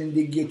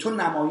زندگی تو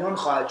نمایان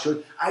خواهد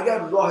شد اگر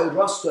راه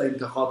راست رو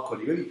انتخاب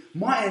کنی. ببین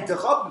ما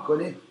انتخاب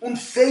میکنیم، اون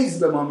فیض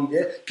به ما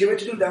میده که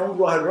بتونیم در اون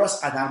راه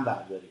راست قدم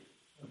برداریم.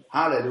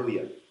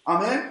 هللویا.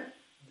 آمین.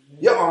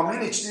 یا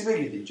آمین چیزی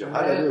بگید اینجا.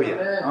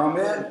 هللویا.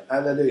 آمین.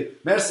 هللویا.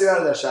 مرسی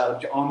برادر شهرام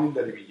که آمین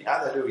داری میگی.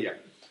 هللویا.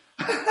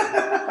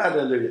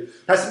 هللویا.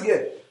 پس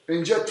میگه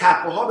اینجا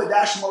تپه ها به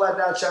دشت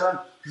مبدل شدن،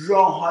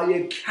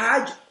 راههای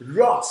کج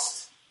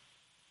راست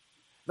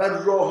و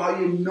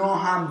راههای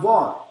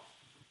ناهموار.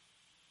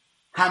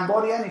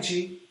 هموار یعنی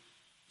چی؟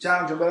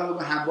 چرا جان برام بگو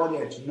هموار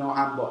یعنی چی؟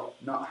 ناهموار.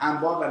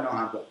 هموار و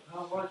ناهموار.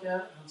 هموار که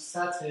هم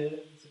سطح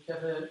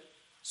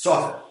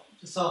صافه.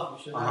 صاف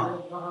میشه.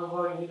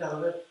 ناهموار یعنی در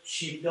واقع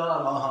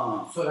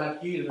شیبدار،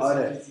 سرعتگیر.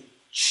 آره.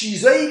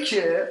 چیزایی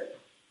که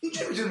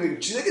اینجا میتونیم بگیم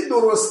چیزایی که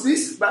درست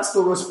نیست بس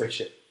درست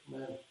بشه.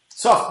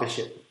 صاف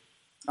بشه.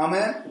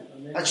 آمین.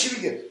 از چی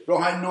میگه؟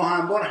 راههای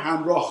ناهموار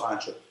همراه خواهند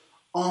شد.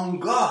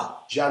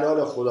 آنگاه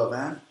جلال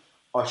خداوند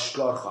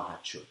آشکار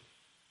خواهد شد.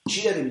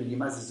 چی داره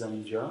میگیم عزیزان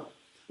اینجا؟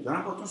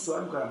 دارم باتون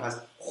سوال میکنم. پس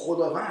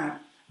خداوند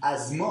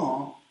از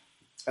ما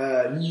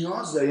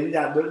نیاز داره،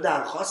 یعنی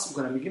درخواست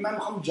میکنه، میگه من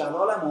میخوام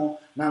جلالمو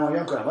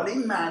نمایان کنم. ولی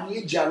این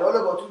معنی جلال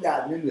رو باتون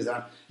در میون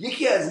بذارم.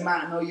 یکی از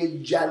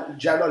معنای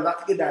جلال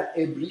وقتی که در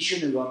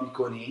عبریش نگاه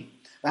میکنی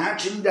و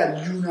همچنین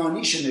در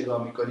یونانیش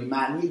نگاه میکنی،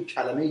 معنی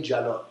کلمه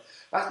جلال،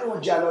 وقتی ما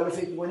جلال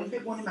فکر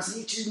میکنیم مثلا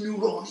یه چیز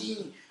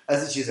نورانی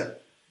از این چیزا،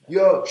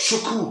 یا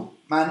شکوه،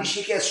 معنیش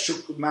یکی از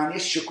معنی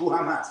شکوه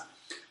هم هست.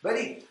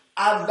 ولی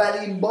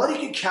اولین باری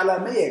که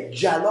کلمه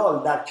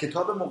جلال در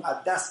کتاب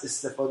مقدس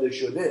استفاده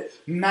شده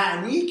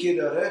معنی که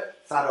داره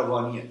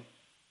فراوانیه.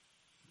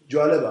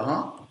 جالبه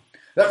ها؟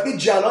 وقتی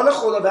جلال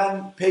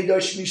خداوند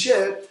پیداش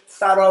میشه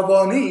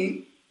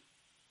فراوانی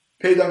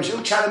پیدا میشه.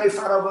 اون کلمه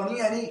فراوانی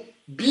یعنی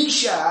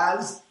بیش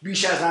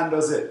از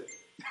اندازه.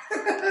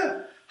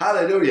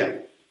 هللویا.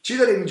 چی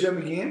داریم اینجا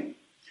میگیم؟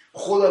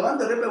 خداوند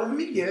داره به اون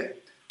میگه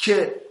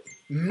که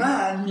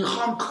من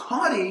میخوام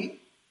کاری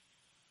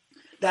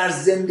در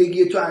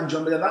زندگی تو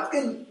انجام بده.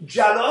 وقتی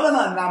جلال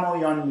من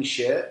نمایان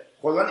میشه،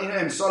 خداوند اینو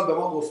امسال به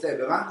ما گفته،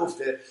 به من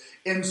گفته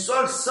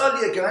امسال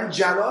سالیه که من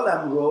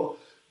جلالم رو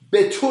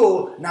به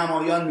تو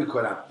نمایان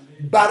میکنم،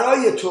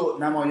 برای تو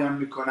نمایان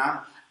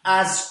میکنم،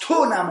 از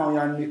تو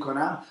نمایان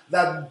میکنم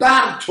و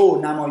بر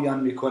تو نمایان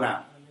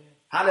میکنم.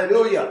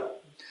 هللویا.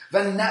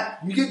 و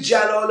میگه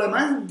جلال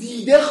من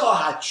دیده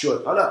خواهد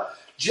شد. حالا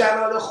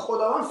جلال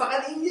خداوند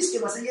فقط این نیست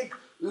که مثلا یک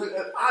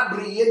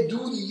ابری، یه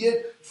دودی،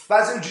 یه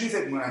بعضی اینجوری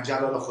فکر میکنن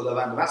جلال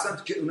خداوند، مثلا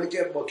که اونا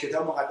که با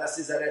کتاب مقدس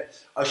ذره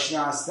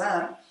آشنا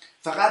هستن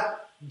فقط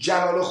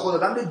جلال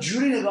خداوند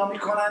جوری نگاه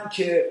میکنن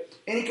که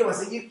اینی که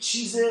مثلا یک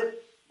چیز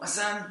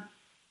مثلا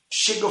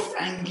شگفت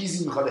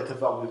انگیزی میخواد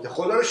اتفاق بیفته.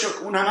 خدا رو شکر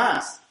اون هم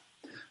هست،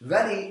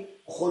 ولی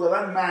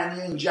خداوند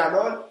معنی این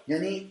جلال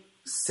یعنی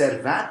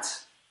ثروت،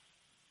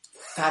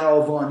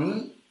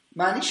 فراوانی،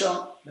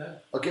 معنیشا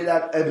اوکی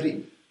در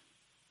عبری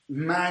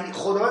معنی.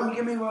 خداوند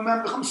میگه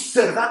من میخوام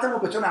ثروتمو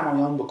به تو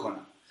نمایان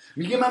بکنم،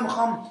 میگه من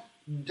میخوام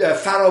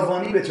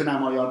فراوانی به تو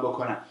نمایان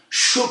بکنم،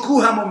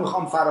 شکوهمو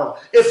میخوام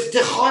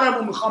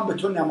افتخارمو میخوام به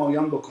تو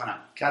نمایان بکنم.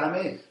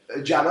 کلمه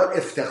جلال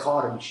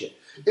افتخار میشه.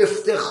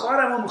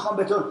 افتخارمو میخوام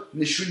به تو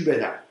نشون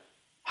بدم.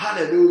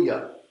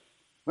 هللویا.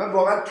 من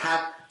واقعا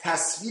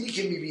تصویری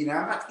که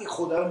میبینم وقتی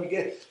خدا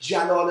میگه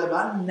جلال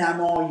من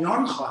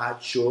نمایان خواهد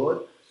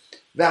شد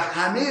و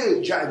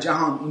همه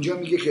جهان، اینجا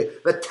میگه که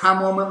و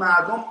تمام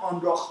مردم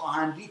آن را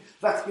خواهند دید.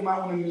 وقتی که من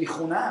اونو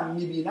میخونم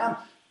میبینم،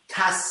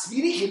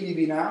 تصویری که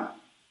میبینم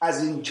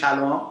از این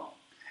کلام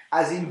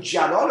از این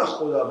جلال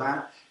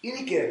خداوند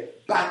اینه که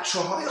بچه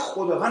های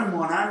خداوند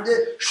مانند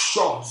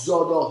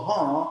شاهزاده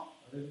ها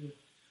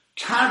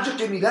هر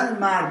که میدن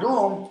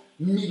مردم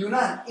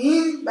میدونن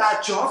این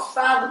بچه ها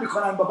فرق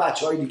میکنن با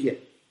بچه های دیگه.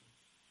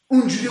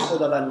 اونجوری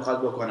خداوند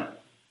میخواد بکنه.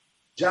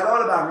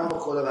 جلال برنامه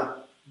خداوند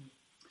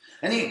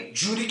یعنی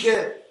جوری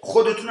که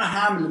خودتون رو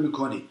حمل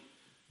میکنید،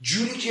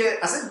 جوری که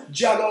اصلا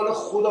جلال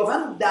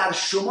خداوند در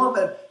شما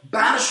و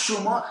بر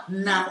شما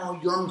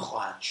نمایان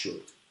خواهد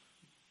شد.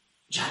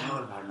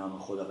 جلال برنامه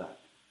خداوند.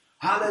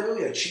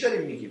 هللویا. چی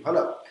داریم میگیم؟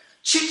 حالا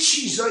چه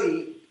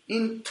چیزایی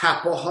این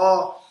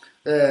تپه‌ها،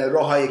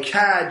 راههای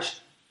کج،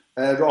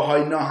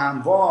 راههای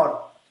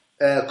ناهموار،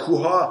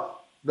 کوها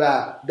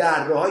و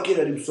در راهایی که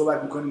داریم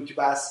صحبت میکنیم که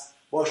بس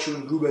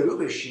باشون روبرو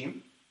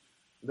بشیم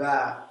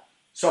و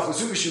صاف و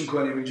صوفشون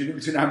کنیم، اینجوری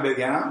میتونم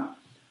بگم،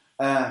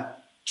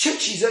 چه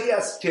چیزایی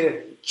هست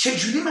که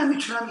چجوری من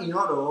میتونم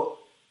اینا رو،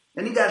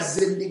 یعنی در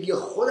زندگی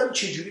خودم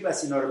چجوری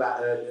بس اینا رو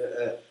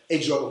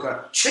اجرا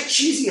بکنم، چه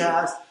چیزی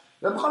هست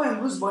و میخوام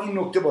امروز با این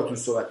نکته باتون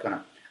صحبت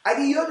کنم.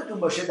 اگه یادتون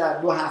باشه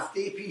در 2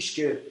 هفته پیش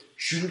که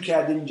شروع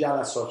کردیم این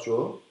جلسات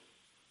رو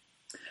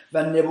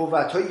و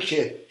نبوت هایی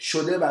که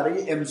شده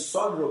برای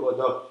امسال رو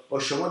با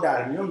شما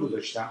در میان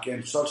گذاشتم که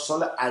امسال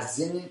سال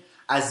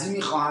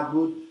عظیمی خواهد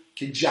بود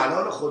که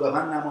جلال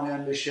خداوند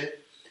نمایان بشه.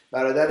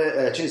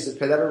 برادر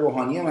پدر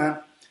روحانی من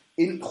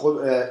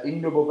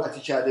این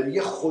نبوتی کرده،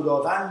 میگه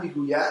خداوند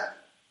میگوید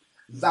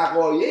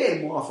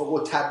وقایع موافق و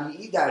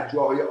طبیعی در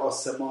جاهای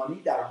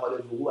آسمانی در حال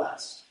وقوع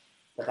است.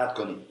 دقت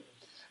کنید.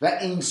 و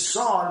این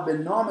سال به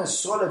نام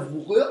سال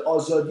وقوع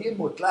آزادی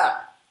مطلق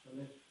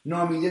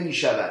نامیده می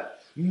شود.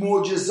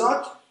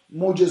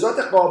 معجزات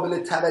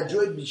قابل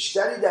توجه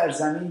بیشتری در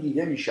زمین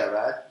دیده می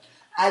شود.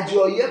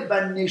 عجایب و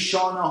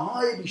نشانه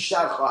های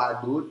بیشتر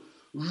خواهد بود.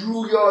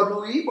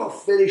 رویارویی با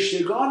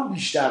فرشتگان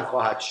بیشتر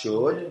خواهد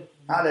شد.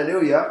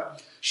 هللویا.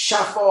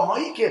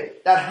 شفاهایی که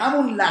در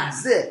همون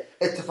لحظه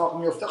اتفاق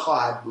میفته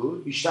خواهد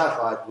بود، بیشتر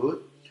خواهد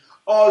بود.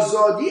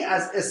 آزادی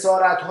از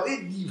اسارت‌های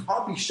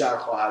دیوها بیشتر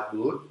خواهد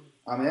بود.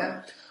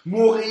 آمین.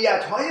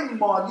 موقعیت‌های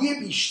مالی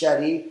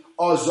بیشتری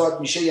آزاد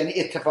میشه، یعنی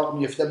اتفاق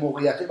میفته،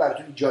 موقعیتی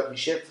براتون ایجاد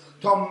میشه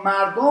تا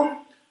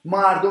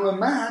مردم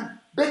من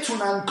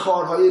بتونن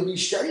کارهای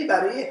بیشتری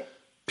برای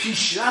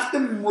پیشرفت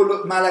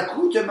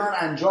ملکوت من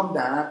انجام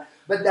دهن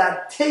و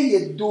در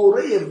طی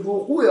دوره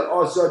وقوع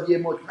آزادی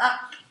مطلق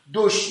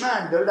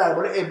دشمن داره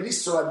درباره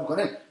ابلیس صحبت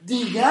میکنه،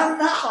 دیگر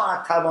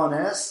نخواهد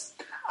توانست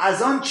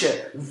از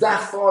آنچه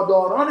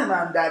وفاداران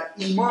من در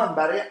ایمان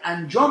برای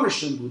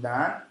انجامشون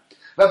بودن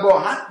و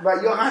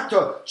یا حتی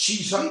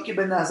چیزهایی که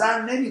به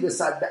نظر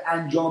نمیرسد به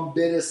انجام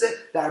برسه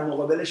در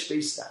مقابلش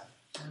بیستن.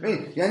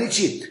 یعنی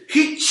چی؟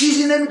 هیچ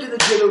چیزی نمیتونه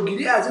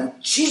جلوگیری از این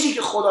چیزی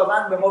که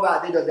خداوند به ما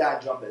وعده داده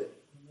انجام بده.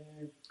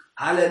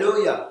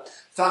 هللویا.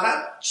 فقط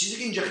چیزی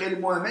که اینجا خیلی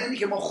مهمه اینه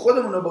که ما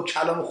خودمون رو با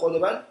کلام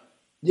خداوند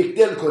یک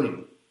دل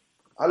کنیم.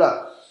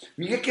 حالا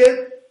میگه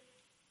که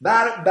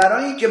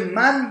برای اینکه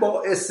من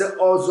باعث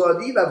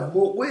آزادی و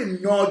وقوع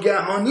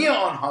ناگهانی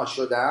آنها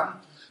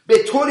شدم،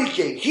 به طوری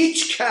که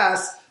هیچ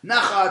کس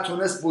نخواهد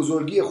تونست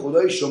بزرگی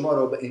خدای شما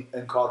رو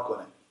انکار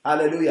کنه.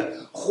 هللویا.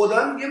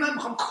 خدا میگه من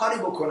میخوام کاری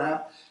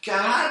بکنم که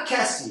هر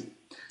کسی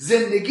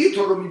زندگی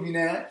تو رو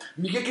میبینه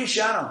میگه که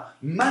شهرام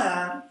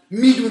من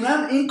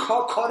میدونم این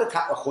کار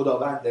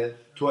خداونده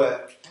توه،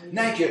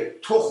 نه که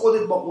تو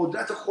خودت با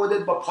قدرت خودت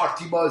با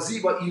پارتی بازی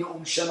با این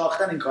اون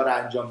شناختن این کار رو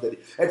انجام دادی.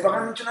 اتفاقا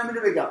میتونم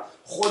اینو بگم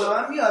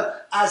خداوند میاد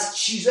از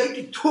چیزایی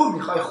که تو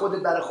میخوای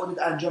خودت برای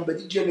خودت انجام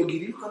بدی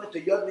جلوگیری میکنه تا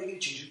یاد بگیری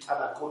چجوری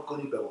توکل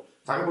کنی به اون.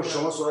 فقط با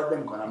شما صحبت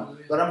نمیکنم،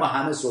 دارم با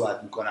همه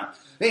صحبت میکنم.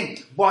 ببین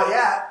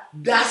باید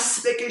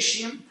دست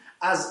بکشیم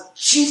از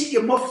چیزی که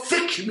ما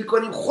فکر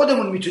میکنیم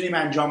خودمون میتونیم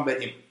انجام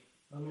بدیم.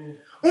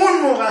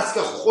 اون موقع است که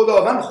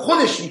خداوند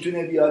خودش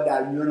میتونه بیاد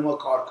در میون ما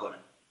کار کنه.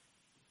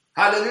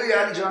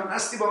 هللویا. علی جان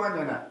هستی با من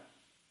یا نه؟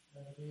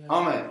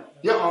 آمین.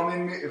 یا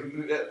آمین.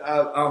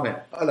 آمین.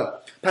 حالا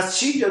پس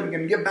چی اینجا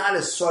میگه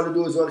بله سال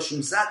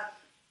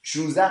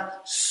 2016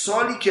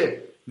 سالی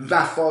که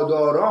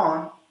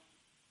وفاداران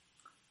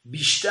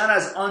بیشتر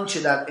از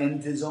آنچه در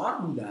انتظار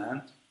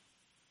بودند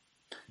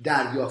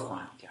دریافت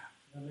خواهند کرد.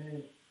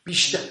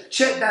 بیشتر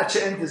در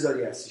چه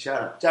انتظاری هستی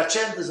شهرام؟ در چه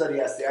انتظاری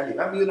هستی علی؟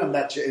 من میدونم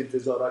در چه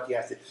انتظاراتی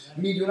هستی.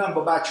 میدونم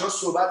با بچه‌ها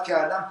صحبت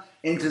کردم،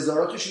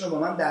 انتظاراتشون رو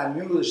با من در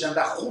میون گذاشتن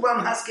و خوبم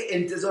هست که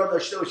انتظار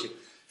داشته باشید.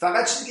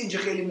 فقط چیزی که اینجا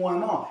خیلی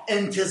مهمه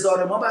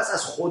انتظار ما بس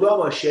از خدا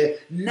باشه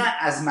نه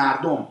از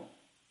مردم.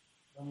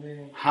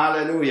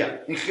 هللویا.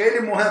 این خیلی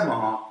مهمه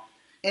ها.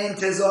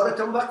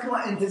 انتظارتون وقتی ما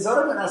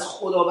انتظار من از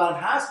خداوند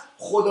هست،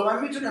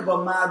 خداوند میتونه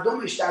با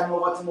مردمش در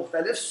موقعات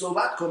مختلف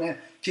صحبت کنه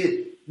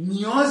که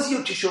نیازی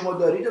رو که شما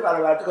دارید رو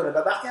برآورده کنه. و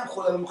وقتی هم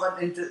خدا میخواد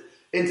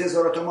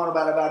انتظارات ما رو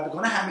برآورده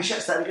کنه همیشه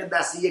از طریق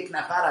دست یک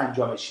نفر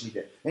انجامش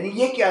میده. یعنی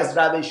یکی از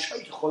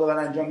روش‌هایی که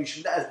خداوند انجامش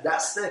میده از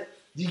دست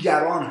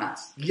دیگران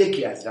هست،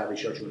 یکی از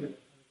روش‌هاشونه.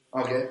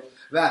 اوکی؟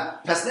 و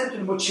پس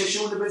نمیتونیم ما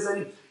چشمون رو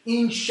بذاریم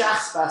این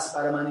شخص بس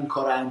برای من این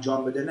کار رو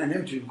انجام بده. نه،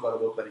 نمیتونیم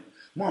کارو بکنیم.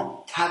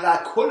 ما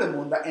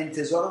توکلمون و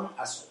انتظارمون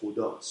از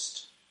خداست.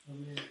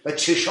 و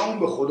چشامون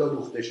به خدا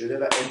دوخته شده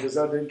و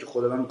انتظار داریم که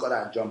خداوند اون کار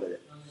انجام بده.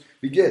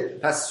 میگه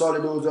پس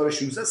سال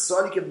 2016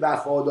 سالی که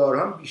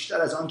وفاداران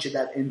بیشتر از آنچه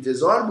در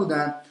انتظار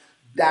بودن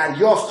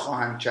دریافت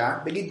خواهند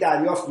کرد. بگید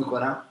دریافت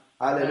میکنم.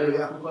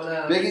 هللویا.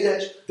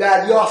 بگیدش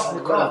دریافت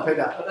میکنم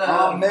پدر.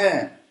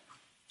 آمین.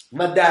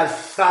 و در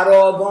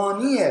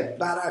فراوانی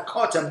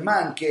برکات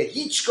من که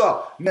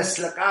هیچگاه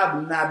مثل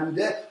قبل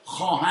نبوده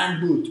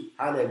خواهند بود.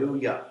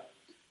 هللویا.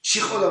 چی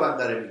خداوند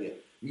داره میگه؟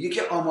 میگه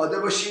که آماده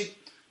باشید،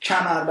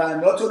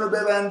 کمربنداتون رو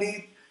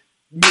ببندید،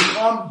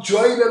 میخوام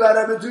جایی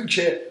ببرمتون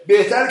که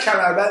بهتر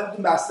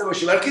کمربندتون بسته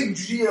باشه، بلکه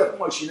اینجوری یه دفعه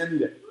ماشینه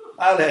میره.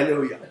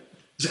 هللویا.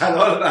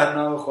 جلال بر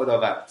نام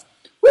خداوند.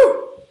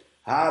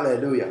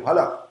 هللویا.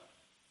 حالا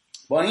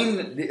با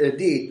این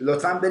دید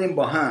لطفاً بریم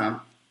با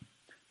هم.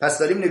 پس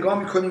داریم نگاه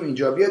میکنیم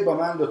اینجا. بیاید با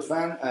من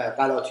لطفاً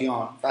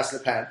غلاطیان فصل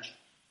 5.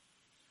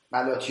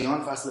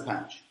 غلاطیان فصل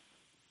 5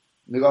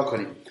 نگاه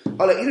کنیم.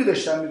 حالا اینو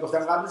داشتم میگفتم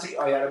قبل از اینکه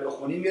آیه رو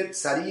بخونیم یه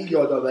سریع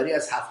یادآوری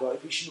از هفته‌های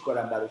پیش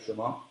میکنم برای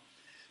شما.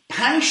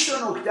 5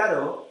 تا نکته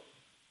رو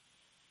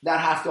در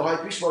هفته‌های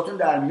پیش باهاتون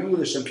در میون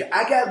گذاشتم که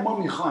اگر ما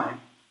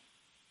میخوایم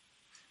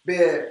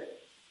به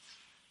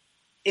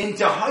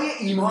انتهای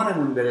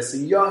ایمانمون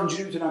برسیم، یا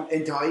اینجوری میتونم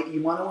انتهای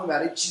ایمانمون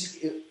برای چیزی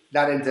که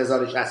در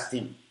انتظارش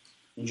هستیم،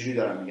 اینجوری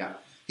دارم میگم،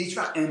 هیچ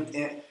وقت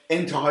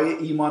انتهای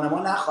ایمان ما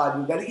نخواهد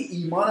بود، ولی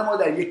ایمان ما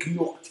در یک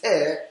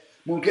نقطه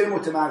ممکن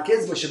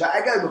متمرکز باشه و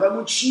اگر بخوایم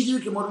اون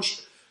چیزی که ما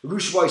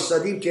روش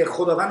وایستادیم که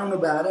خداوند اونو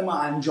برای ما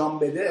انجام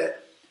بده،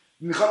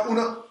 میخوام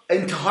اونو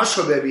انتهاش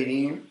رو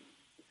ببینیم.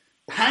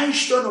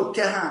 5 تا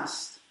نکته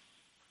هست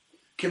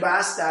که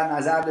بس در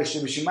نظر داشته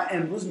باشیم. من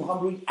امروز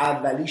میخوام روی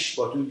اولیش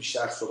باتون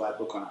بیشتر صحبت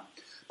بکنم.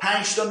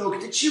 5 تا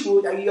نکته چی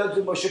بود؟ اگه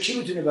یادتون باشه کی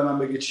میتونه به من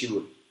بگه چی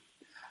بود؟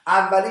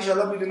 اولیش،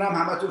 حالا میدونم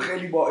همتون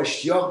خیلی با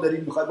اشتیاق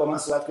دارید میخواید با من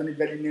صحبت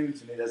کنید ولی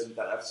نمیتونید از اون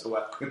طرف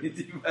صحبت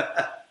کنید.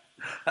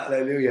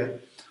 هللویا.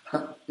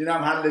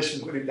 اینم حلش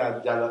میکنیم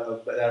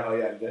در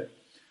آینده.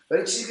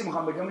 ولی چیزی که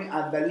میخوام بگم این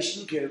اولیش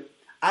اینه که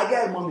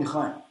اگر ما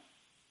میخوایم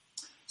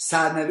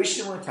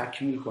سرنوشتمون رو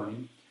تکمیل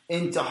کنیم،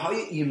 انتهای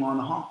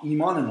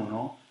ایمانمون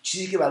رو،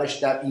 چیزی که براش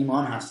در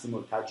ایمان هستیم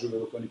رو تجربه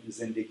بکنیم تو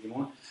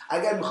زندگیمون،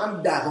 اگر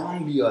میخوایم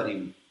دوام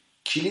بیاریم،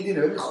 کلید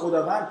اینه. ببین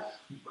خداوند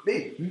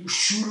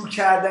شروع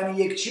کردن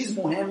یک چیز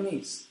مهم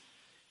نیست،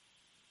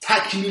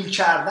 تکمیل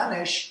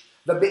کردنش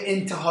و به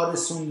انتها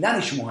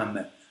رسوندنش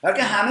مهمه.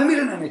 بلکه همه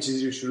میرن همه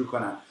چیزی رو شروع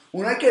کنن.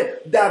 اونایی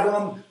که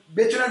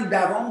بتونن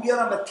دوام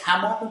بیارن و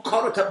تمام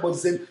کار رو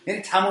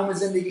یعنی تمام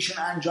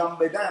زندگیشون انجام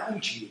بدن، اون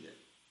کلیده.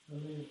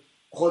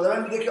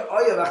 خداوند میگه که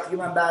آیا وقتی که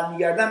من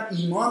برمیگردم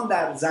ایمان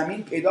در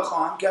زمین پیدا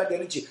خواهم کرد؟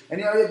 یعنی چی؟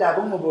 یعنی آیا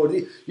دوام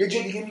آوردی؟ یه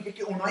جای دیگه میگه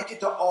که اونایی که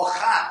تا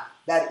آخر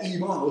در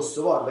ایمان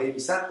استوار و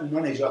ایستن اونا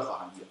نجات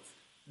خواهند یافت.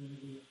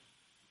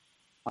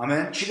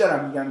 آمین. چی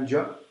دارم میگم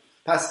اینجا؟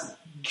 پس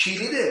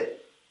کلید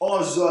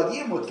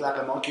آزادی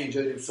مطلق ما که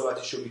اینجا داریم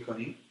صحبتشو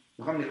میکنیم،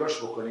 میخوام نگاش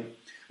بکنیم،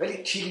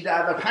 ولی کلید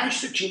اول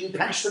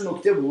 5 تا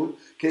نکته بود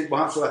که با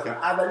هم صحبت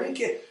کردیم. اولی این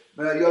که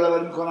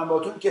یادآوری میکنم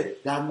باهاتون که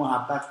در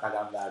محبت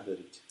قدم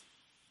بردارید.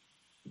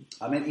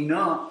 آمین.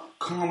 اینا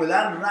کاملا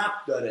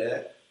ربط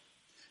داره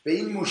به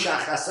این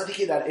مشخصاتی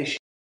که در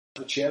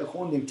اشعیا 40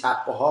 خوندیم: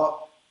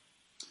 تپه‌ها،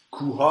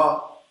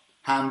 کوه‌ها،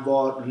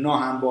 هموار،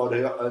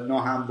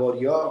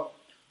 ناهمواریا،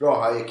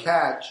 راه‌های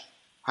کج،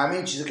 همه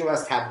این چیزا که باید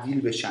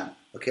تبدیل بشن.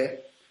 اوکی؟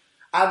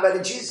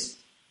 اولین چیز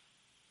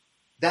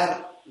در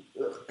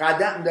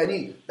قدم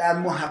داریم در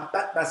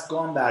محبت بس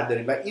گام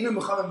برداریم و اینو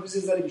میخوام امروز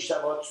یه ذره بیشتر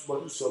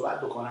باهاتون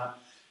صحبت بکنم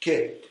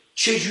که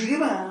چجوری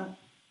من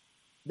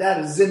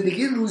در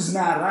زندگی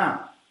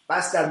روزمره‌ام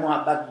بس در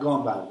محبت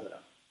گام بردارم.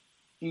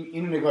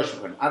 اینو نگاش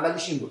میکنیم.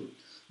 اولیش این بود.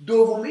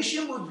 دومیش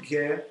این بود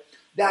که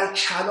در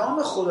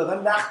کلام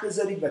خداوند وقت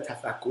بذارید و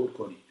تفکر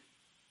کنید.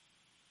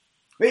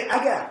 و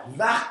اگر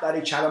وقت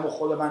برای کلام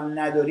خداوند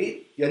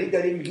ندارید، یعنی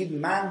دارید میگید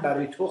من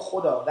برای تو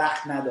خدا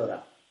وقت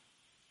ندارم.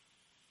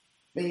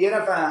 یه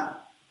نفر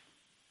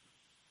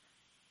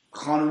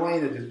خانم‌ها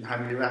اینو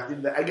همین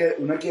وقتی اگه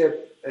اونا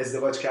که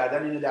ازدواج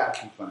کردن اینو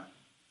درک میکنن،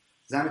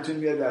 زنتون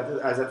میاد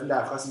ازتون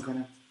درخواست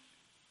میکنه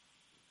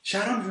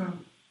شهرام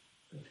جون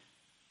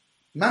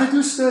منو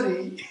دوست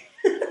داری؟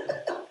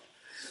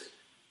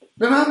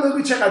 به من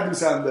بگو چقدر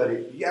دوستم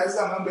داری. دیگه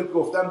عزیزم من بهت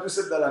گفتم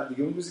دوستت دارم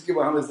دیگه. اون روزی که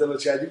با هم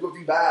ازدواج کردیم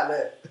گفتی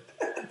بله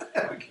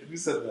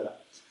دوستت دارم.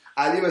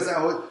 علی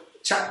مثلا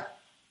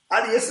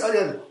علی یه سوالی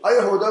هست،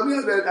 آیا هدا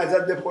میاد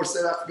ازت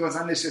بپرسه وقتی که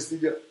مثلا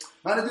نشستی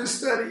منو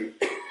دوست داری؟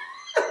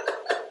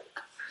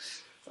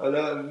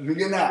 حالا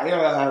میگه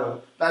نه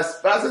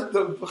بس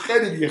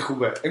خیلی دیگه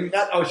خوبه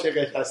اینقدر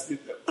عاشقش هستی.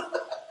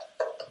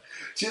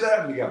 چی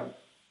دارم میگم؟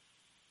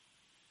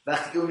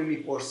 وقتی که اونو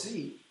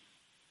میپرسی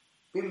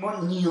ما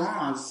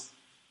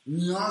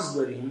نیاز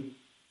داریم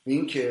به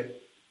این که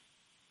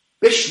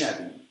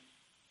بشنویم.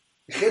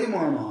 خیلی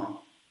مهمه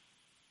ها.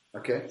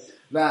 اوکی؟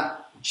 و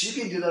چیزی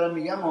که اینجا دارم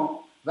میگم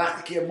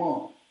وقتی که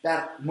ما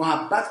در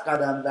محبت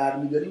قدم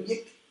برمیداریم،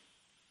 یک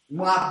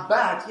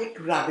محبت یک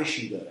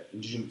روشی داره،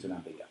 اینجوری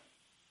میتونم بگم،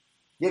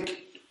 یک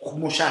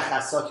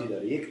مشخصاتی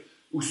داره، یک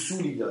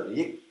اصولی داره،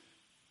 یک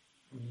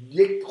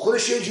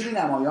خودش یه جوری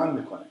نمایان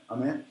میکنه.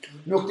 آمین.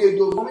 نکته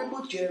دوم این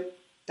بود که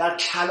در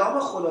کلام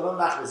خداوند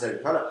وقت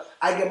بذارید. حالا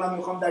اگه من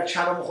میخوام در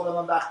کلام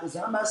خداوند وقت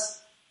بذارم،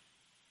 بس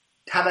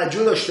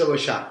توجه داشته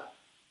باشم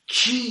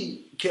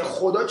که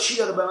خدا چی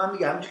داره به من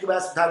میگه. همونجوری که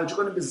بس توجه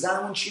کنیم به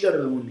زنمون چی داره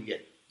بهمون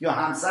میگه، یا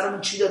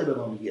همسرمون چی داره به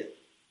ما میگه.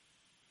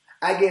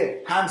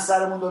 اگه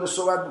همسرمون داره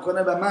صحبت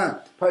میکنه و من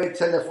پای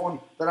تلفن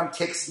دارم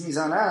تکست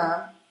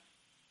میزنم،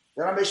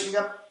 دارم بهش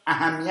میگم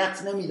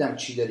اهمیت نمیدم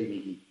چی داری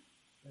میگی.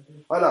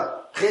 حالا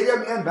خیلی هم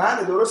میگن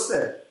بله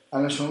درسته،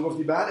 الان شما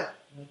گفتی بله،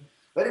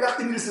 ولی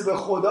وقتی میرسه به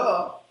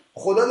خدا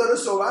داره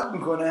صحبت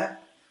میکنه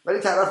ولی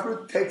طرف رو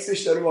تکستش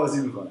داره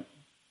بازی میکنه.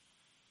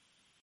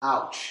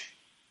 اوچ.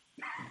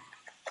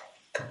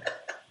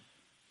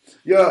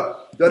 یا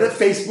داره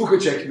فیسبوک رو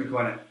چک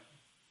میکنه.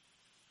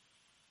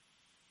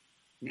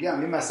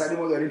 میگم یه مسئله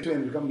ما داریم تو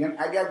امریکا، میگن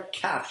اگر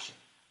کفش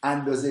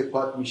اندازه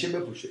پات میشه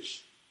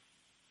بپوشش.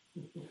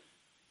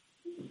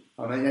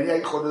 یعنی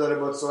اگه خدا داره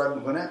باهات صحبت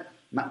میکنه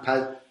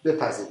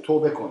بپذیر،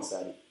 توبه کن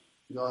سریع.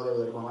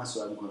 داره با من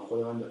صحبت میکنه،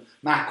 خدا من داره.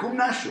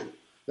 محکوم نشو،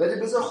 ولی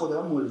بذار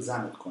خدا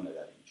ملزمت کنه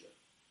در اینجا.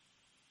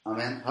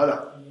 آمین.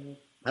 حالا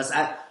پس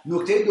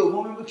نکته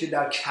دوم این بود که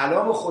در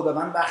کلام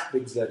خداوند وقت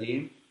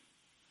بگذاریم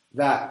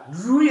و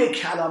روی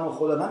کلام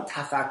خداوند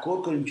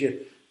تفکر کنیم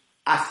که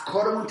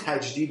افکارمون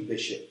تجدید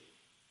بشه.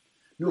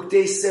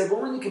 نکته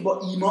سوم اینه که با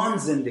ایمان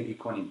زندگی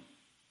کنیم.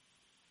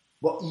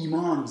 با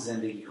ایمان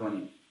زندگی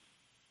کنیم.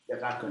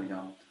 دقت کنید،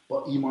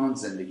 با ایمان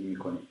زندگی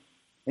میکنیم.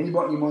 یعنی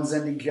با ایمان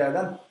زندگی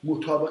کردن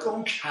مطابق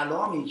اون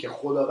کلامی که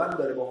خداوند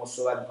داره با ما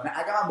صحبت میکنه.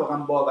 اگر من واقعا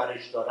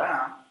باورش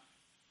دارم،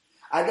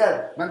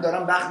 اگر من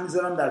دارم وقت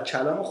میذارم در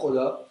کلام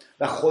خدا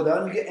و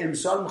خدا میگه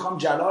امسال میخوام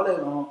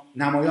جلال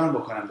نمایان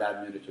بکنم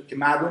در میان تو که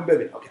مردم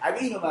ببین، اگه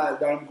اینو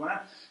دارم میکنم،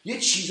 یه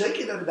چیزایی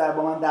که داره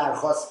با من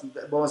درخواست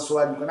با من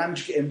صحبت میکنه، همین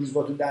که امروز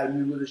باتون در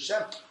میون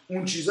گذاشتم،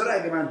 اون چیزا رو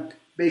اگه من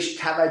بهش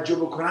توجه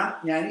بکنم،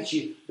 یعنی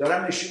چی؟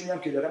 دارم نشون میدم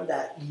که دارم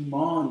در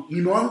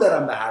ایمان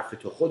دارم به حرف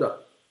تو خدا.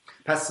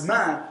 پس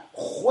من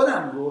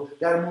خودم رو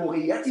در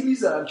موقعیتی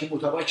میذارم که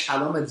مطابق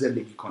کلامت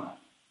زندگی کنم.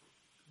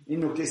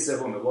 این نکته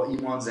سومه، با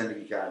ایمان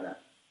زندگی کردن.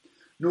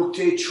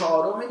 نکته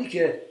چهارم اینه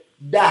که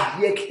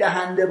یک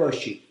دهنده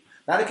باشید.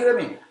 برای که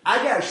ببین،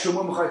 اگر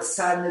شما میخواید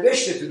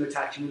سرنوشتتون رو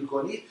تکمیل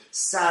کنید،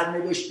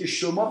 سرنوشت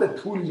شما به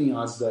پول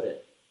نیاز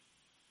داره.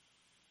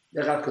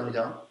 دقت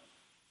کنید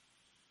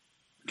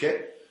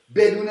که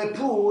بدون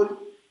پول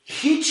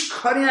هیچ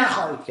کاری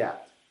نخواهید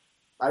کرد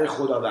برای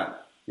خداوند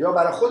یا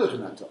برای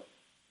خودتون حتی.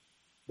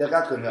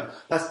 دقت کنید.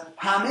 پس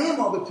همه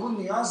ما به پول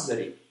نیاز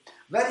داریم،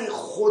 ولی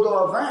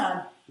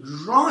خداوند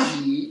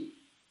راهی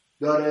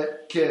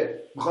داره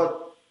که میخواد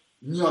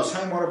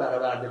نیازهای ما رو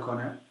برآورده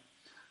کنه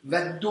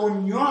و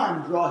دنیا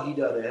هم راهی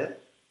داره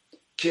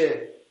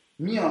که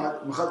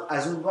میخواد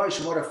از اون راه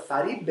شما رو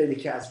فریب بده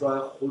که از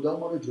راه خدا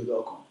ما رو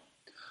جدا کنه.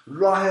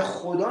 راه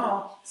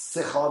خدا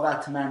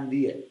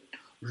سخاوتمندیه،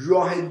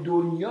 راه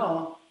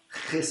دنیا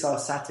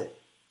خساسته.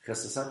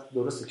 خساست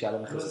درسته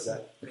کلمه خساست؟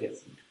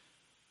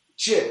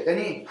 چیه؟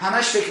 یعنی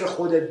همش فکر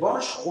خودت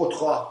باش،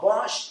 خودخواه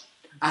باش،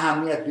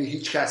 اهمیت به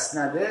هیچ کس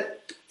نده،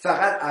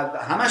 فقط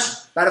همش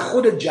برای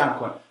خودت جمع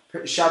کن.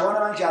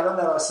 شبان من که الان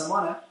در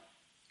آسمانه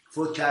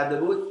فوت کرده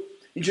بود،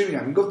 اینجوری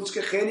میگم، میگفتش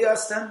که خیلی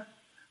هستن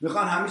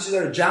میخوان همه چیزا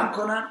رو جمع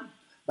کنن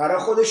برای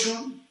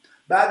خودشون،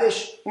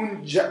 بعدش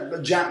اون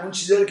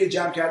چیزا رو که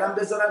جمع کردن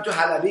بذارن تو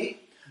حلبی،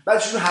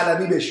 بعدش تو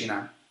حلبی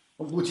بشینن،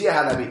 اون قوطی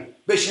حلبی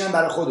بشینن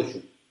برای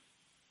خودشون.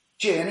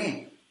 چیه؟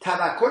 یعنی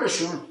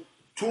تفکرشون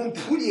تو اون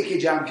پولیه که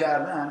جمع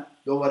کردن،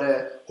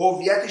 دوباره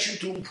هویتشون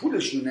تو اون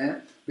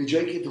پولشونه به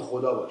جایی که تو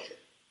خدا باشه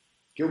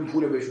که اون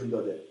پول بهشون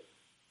داده.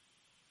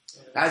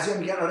 بعضیا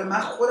میگن آره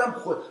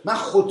من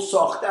خود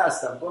ساخته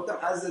هستم. گفتم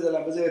عزیز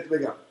دلم بذارت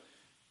بگم،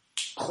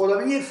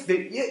 خدا یه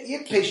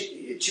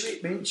چی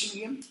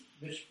میگیم؟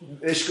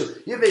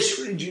 یه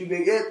وشکو اینجوری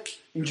بگه،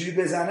 اینجوری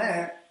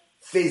بزنه،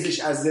 فیضش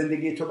از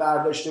زندگی تو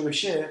برداشته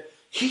بشه،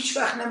 هیچ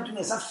وقت نمیتونی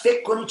اصلا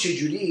فکر کنی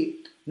چجوری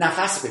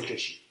نفس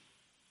بکشی.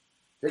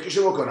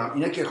 فکرشو بکنم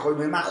اینا که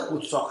من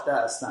خود ساخته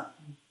هستم.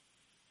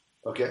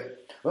 اوکی؟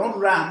 و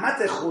اون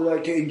رحمت خدا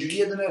که اینجوری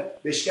یه دونه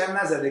بشکن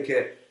نزده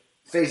که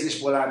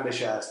فیضش بلند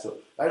بشه از تو،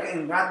 بلکه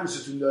اینقدر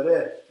دوستتون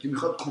داره که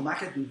میخواد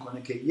کمکتون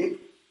کنه که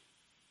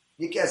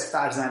یکی از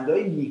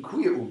فرزندای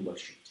نیکوی اون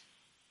باشید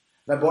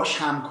و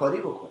باش همکاری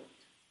بکنید.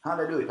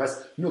 هاللویا. پس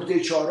نکته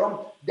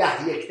چهارم،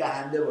 یک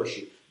دهنده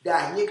باشید.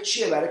 یک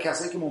چیه؟ برای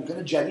کسایی که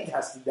ممکنه جدید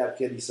هستید در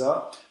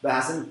کلیسا و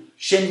اصلا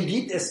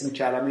شنیدید اسم این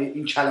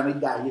کلمه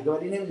یک،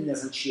 ولی نمیدونید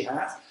اصلا چی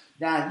هست.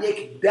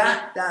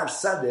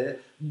 10%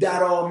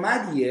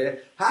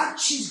 درآمدیه هر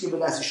چیزی که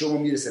به دست شما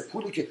میرسه.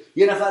 پولی که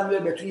یه نفر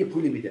میاد بهتون یه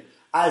پولی میده،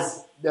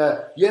 از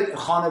یه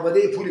خانواده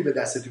یه پولی به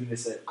دستتون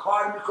میرسه،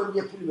 کار میکنید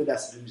یه پولی به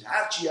دستتون میرسه،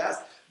 هر چی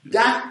هست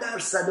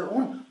 10%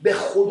 اون به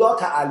خدا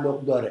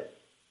تعلق داره،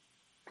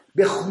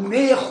 به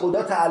خونه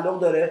خدا تعلق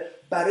داره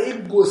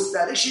برای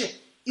گسترش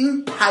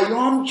این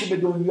پیام که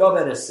به دنیا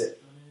برسه.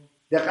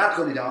 دقت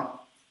کنید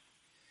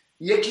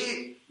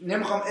یکی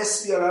نمیخوام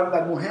اسم بیارم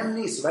و مهم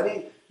نیست،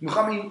 ولی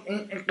میخوام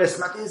این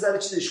قسمت یه ذره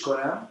چیزش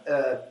کنم،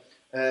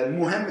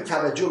 مهم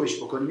توجه بهش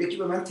بکنیم. یکی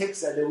به من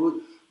تکست زده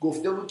بود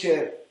گفته بود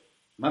که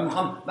من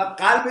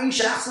قلب این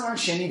شخص من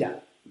شنیدم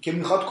که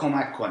میخواد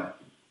کمک کنه.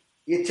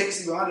 یه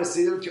تکستی به من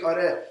رسیده بود که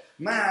آره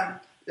من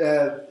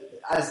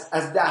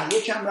از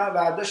 10 رو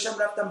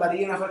برداشتم رفتم برای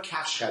یه نفر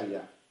کفش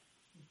خریدم.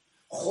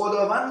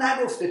 خداوند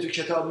نگفته تو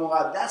کتاب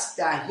مقدس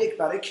 10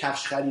 برای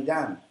کفش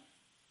خریدن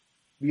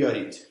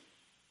بیارید.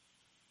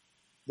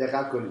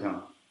 دقت کنید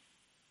ها.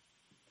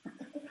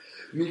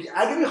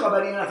 اگه میخوای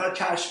برای این نفر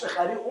کفش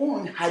بخری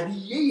اون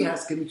هدیه‌ای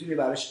هست که میتونی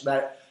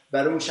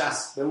برای اون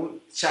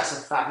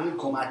شخص فقیر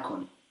کمک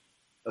کنی.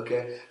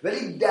 اوکی؟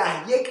 ولی 10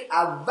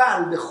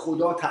 اول به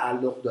خدا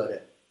تعلق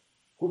داره.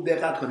 خوب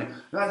دقت کنید.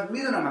 من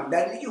میدونم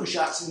دلیلی که اون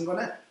شخصی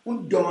میکنه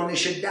اون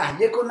دانش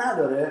 10 رو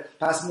نداره،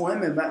 پس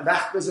مهمه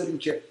وقت بذاریم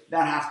که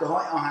در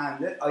هفته‌های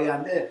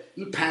آینده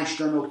این 5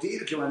 تا نکته‌ای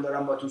رو که من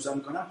دارم باهاتون صحبت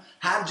میکنم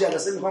هر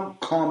جلسه میخوام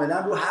کاملا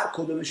رو هر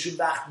کدومش رو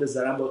وقت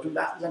بذارم باهاتون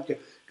وقت بذارم که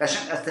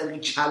قشنگ از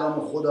طریق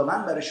کلام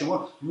خداوند برای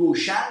شما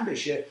روشن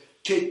بشه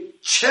که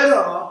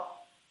چرا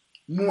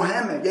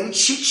مهمه، یعنی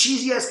چه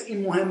چیزی است که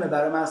این مهمه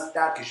برای من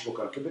درکش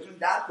بکنم که بتونی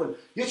درک کنی.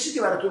 یه چیزی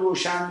که برای تو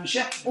روشن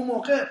میشه اون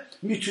موقع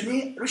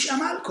میتونی روش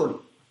عمل کنی.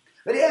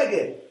 ولی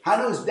اگه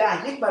هنوز 10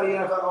 برای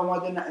یه نفر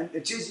آماده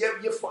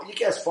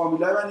یکی از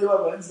فامیلای من یه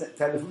بار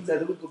تلفن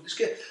زده بود گفتش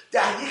که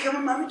 10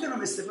 من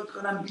میتونم استفاده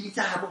کنم بلیط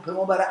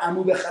هواپیما برای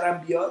عمو بخرم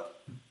بیاد.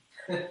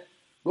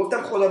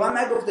 گفتم خداوند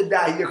نگفته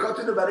 10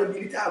 رو برای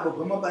بلیط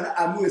هواپیما برای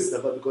عمو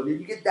استفاده کنی.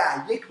 میگه 10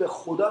 به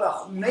خدا و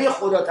خونه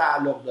خدا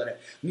تعلق داره.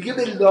 میگه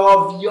به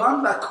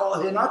لاویان و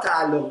کاهنات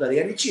تعلق داره.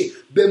 یعنی چی؟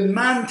 به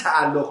من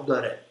تعلق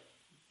داره،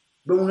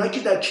 به اونایی که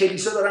در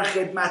کلیسا دارن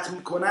خدمت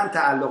میکنن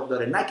تعلق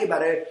داره، نه که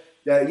برای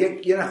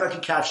یه نفر که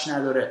کفش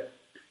نداره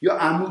یا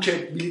عمو که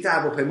بلیط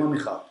هواپیما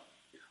میخواد.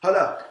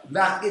 حالا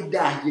وقتی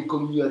 10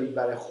 میاری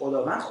برای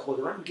خداوند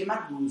میگه من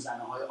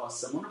روزنه‌های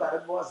آسمان رو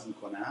برات باز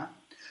میکنم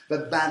و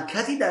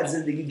برکتی در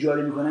زندگی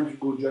جاری میکنم که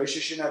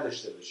گنجایشش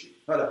نداشته باشی.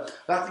 حالا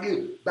وقتی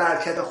که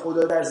برکت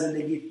خدا در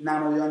زندگی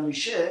نمایان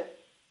میشه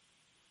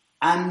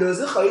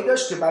اندازه خواهی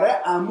داشت که برای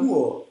عمو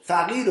و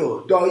فقیر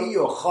و دایی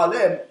و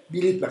خاله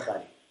بلیط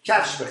بخری،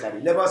 کفش بخری،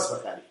 لباس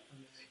بخری.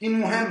 این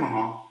مهمه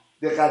ها،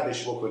 دقت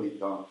بهش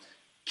بکنید ها.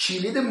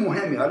 کلید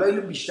مهمی. حالا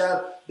اینو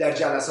بیشتر در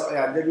جلسه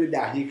آینده روی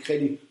 10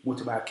 خیلی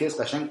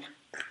متمرکز قشنگ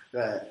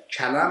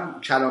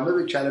کلمه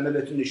به کلمه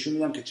بهتون نشون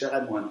میدم که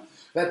چقدر مهمه.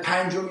 و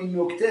 5مین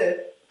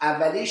نکته،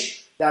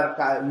 اولیش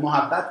در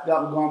محبت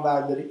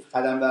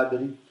قدم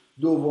بردارید.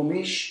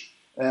 دومیش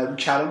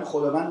کلام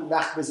خداوند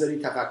وقت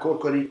بذارید تفکر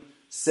کنید.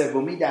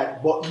 سومی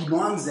با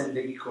ایمان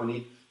زندگی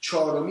کنید.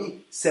 4می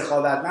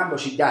سخاوتمند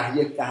باشید،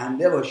 10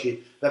 دهنده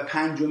باشید. و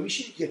 5میش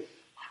اینه که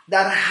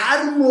در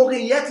هر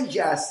موقعیتی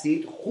که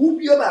هستید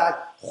خوب یا بد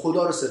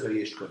خدا رو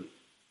ستایش کنید.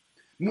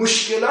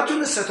 مشکلاتون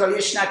رو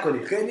ستایش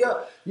نکنید. خیلی‌ها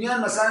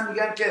میان مثلا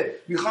میگن که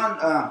میخوان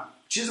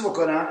چیز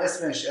بکنن،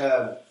 اسمش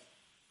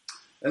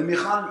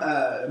میخوان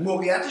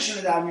موقعیتشون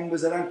رو در میون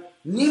بذارن،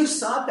 نیم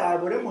ساعت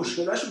درباره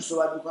مشکلاشون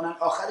صحبت میکنن،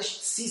 آخرش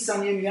 30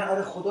 ثانیه میگن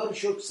آره خدا رو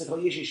شکر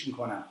ستایشش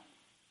میکنن.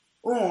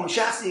 اون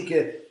شخصی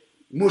که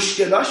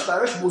مشکلاش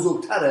براش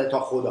بزرگتره تا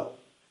خدا.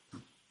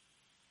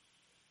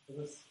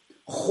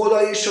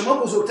 خدای شما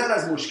بزرگتر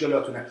از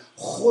مشکلاتونه.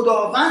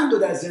 خداوند رو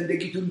در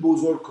زندگیتون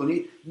بزرگ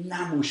کنید،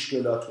 نه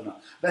مشکلاتونه.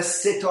 و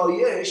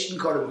ستایش این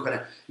کارو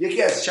میکنه.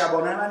 یکی از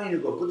شبانه من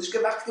اینو گفتش که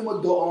وقتی که ما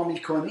دعا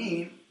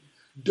میکنیم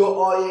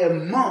دعای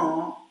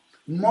ما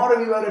رو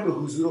میبره به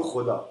حضور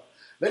خدا،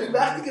 ولی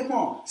وقتی که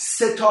ما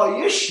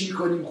ستایش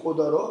میکنیم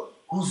خدا رو،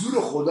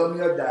 حضور خدا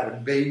میاد در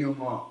بین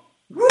ما.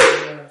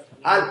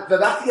 و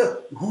وقتی که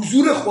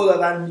حضور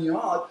خداوند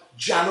میاد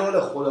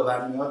جلال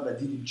خداوند میاد و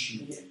دیدیم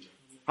چی میشه.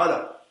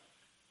 حالا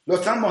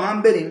لطفاً با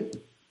هم بریم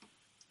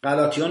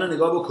غلاطیان رو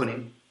نگاه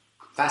بکنیم،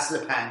 فصل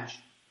 5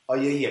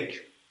 آیه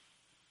 1.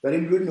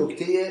 داریم روی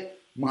نکته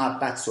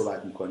محبت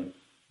صحبت میکنیم.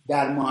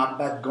 در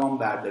محبت گام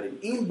برداریم.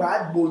 این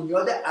باید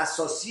بنیاد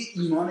اساسی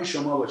ایمان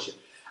شما باشه.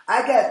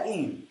 اگر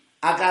این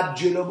عقب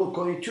جلو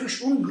بکنید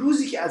توش، اون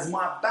روزی که از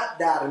محبت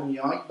در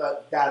میایید و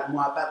در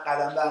محبت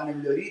قدم بر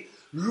نمیدارید،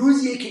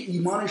 روزیه که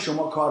ایمان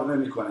شما کار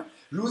نمیکنه،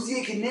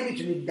 روزیه که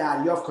نمیتونید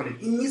دریافت کنید.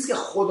 این نیست که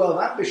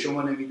خداوند به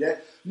شما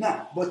نمیده،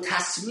 نه، با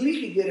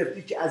تصمیمی که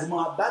گرفتید که از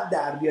محبت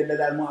در بیاد و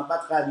در محبت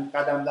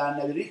قدم بر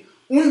ندارید،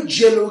 اون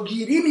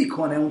جلوگیری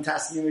میکنه، اون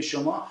تصمیم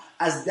شما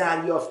از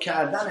دریافت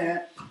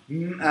کردن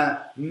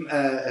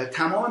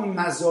تمام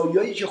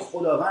مزایایی که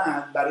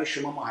خداوند برای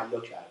شما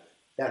مهیا کرده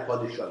در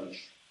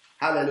پادشاهیش.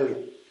 هللویا.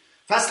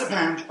 فصل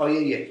 5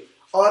 آیه 1.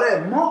 آره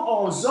ما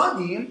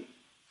آزادیم.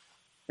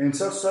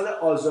 امسال سال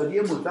آزادی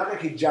مطلقه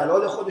که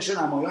جلال خودش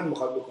رو نمایان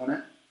میخواد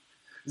بکنه،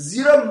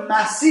 زیرا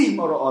مسیح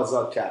ما رو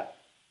آزاد کرد.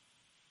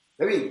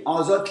 ببین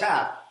آزاد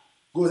کرد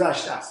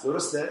گذشته است،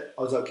 درسته؟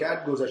 آزاد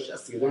کرد گذشته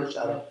است دیگه،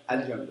 درسته؟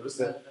 علی جان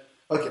درسته؟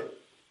 اوکی.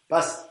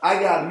 پس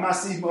اگر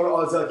مسیح ما رو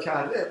آزاد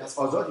کرده پس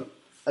آزادیم.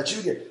 چی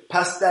میگه؟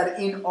 پس در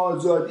این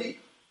آزادی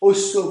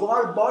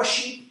استوار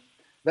باشید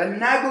و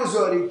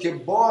نگذارید که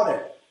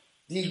بار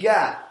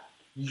دیگر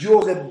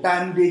یوغ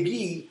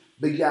بندگی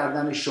به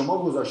گردن شما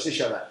گذاشته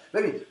شود.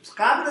 ببین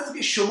قبل از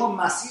اینکه شما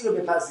مسیح رو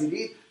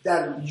بپذیرید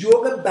در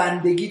یوغ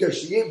بندگی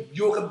داشتید، یه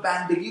یوغ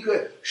بندگی رو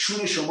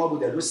شون شما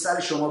بوده، رو سر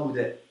شما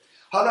بوده.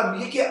 حالا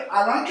میگه که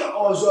الان که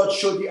آزاد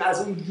شدی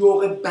از اون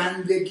یوغ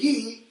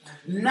بندگی،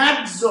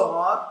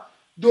 نگذار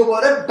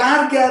دوباره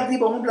برگردی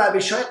با اون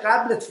روش‌های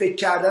قبلت فکر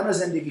کردن و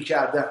زندگی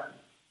کردن.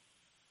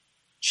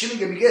 چی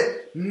میگه؟ میگه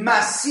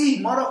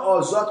مسیح ما رو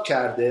آزاد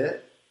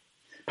کرده،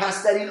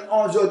 پس در این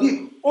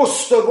آزادی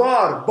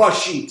استوار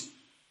باشید.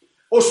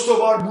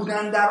 استوار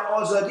بودن در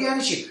آزادی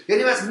یعنی چی؟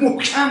 یعنی بس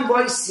محکم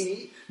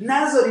وایسی،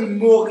 نذاری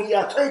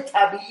موقعیت‌های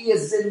طبیعی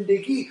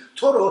زندگی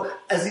تو رو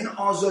از این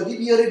آزادی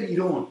بیاره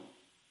بیرون.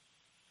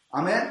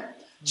 آمین؟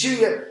 چی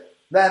میگه؟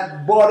 و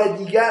بار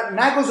دیگر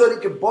نگذاری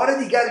که بار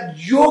دیگر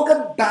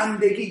یوغ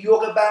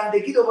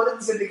بندگی دوباره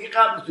زندگی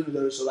قبلتون رو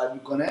داره صحبت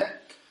میکنه،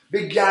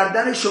 به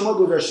گردن شما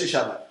گذاشته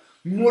شود.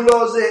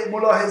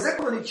 ملاحظه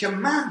کنید که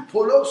من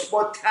پولس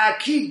با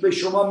تاکید به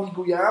شما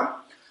میگویم،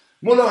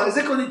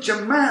 ملاحظه کنید که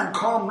من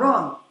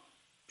کامران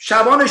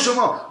شبان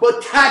شما با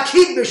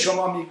تاکید به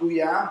شما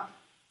میگویم،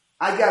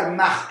 اگر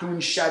مختون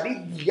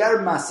شوید دیگر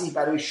مسیح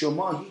برای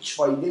شما هیچ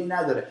فایده‌ای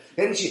نداره.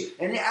 یعنی چی؟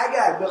 یعنی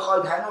اگر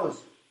بخواید هنوز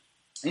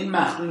این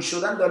مختون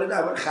شدن داره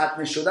در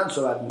ختم شدن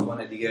صحبت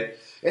میکنه دیگه.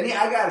 یعنی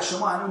اگر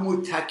شما هنوز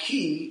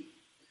متکی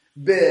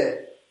به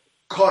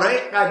کارهای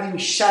قدیم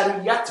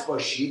شریعت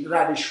باشید،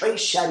 روش‌های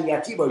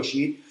شریعتی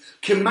باشید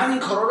که من این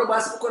کارا رو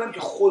بس بکنم که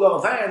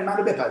خداوند من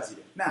رو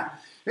بپذیره، نه،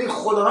 این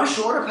خداوند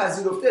شما رو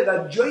پذیرفته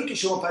و جایی که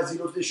شما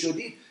پذیرفته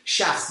شدید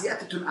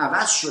شخصیتتون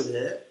عوض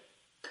شده،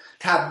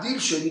 تبدیل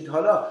شدید.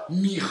 حالا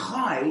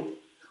میخواید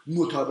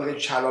مطابق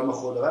کلام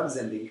خداوند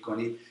زندگی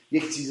کنید.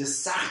 یک چیز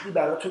سختی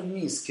براتون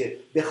نیست که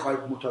بخواید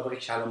مطابق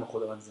کلام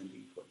خداوند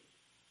زندگی کنید.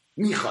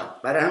 میخواد.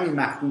 برای همین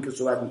مختون که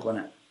صحبت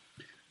میکنه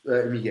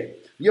میگه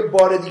یه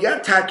بار دیگر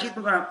تاکید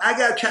میکنم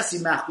اگر کسی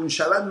مختون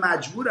شود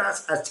مجبور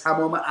است از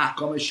تمام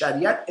احکام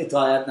شریعت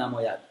اطاعت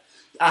نماید.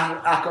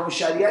 احکام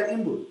شریعت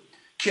این بود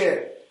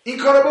که این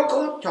کارو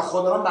بکن تا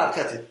خداوند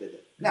برکتت بده.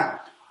 نه،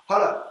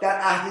 حالا در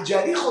عهد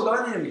جدید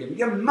خداوند اینو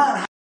میگه من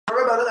هر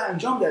کارو برات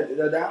انجام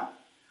دادم،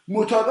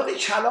 مطابق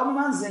کلام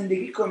من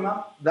زندگی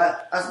کنم و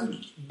از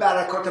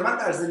برکات من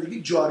در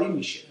زندگی جاری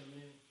میشه.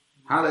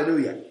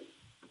 هللویا.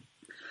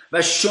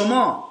 و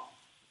شما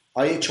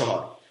آیه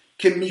 4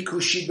 که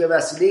میکوشید به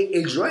وسیله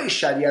اجرای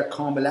شریعت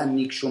کاملا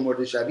نیک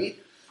شمرده شوید،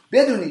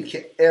 بدونید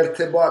که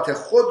ارتباط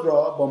خود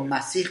را با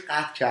مسیح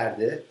قطع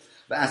کرده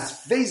و از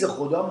فیض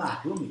خدا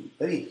محرومید.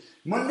 ببین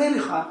ما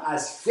نمیخوایم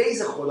از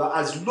فیض خدا،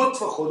 از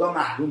لطف خدا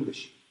محروم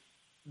بشیم.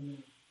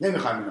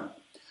 نمیخوایم اینا.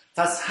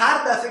 پس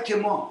هر دفعه که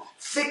ما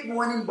فکر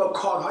می‌کنیم با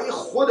کارهای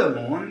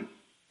خودمون،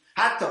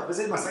 حتی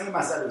بذارید مثلا یه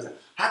مسئله بزنم،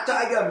 حتی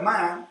اگر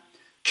من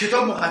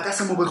کتاب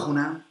مقدسمو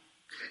بخونم،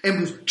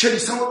 امروز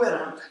کلیسامو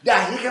برم،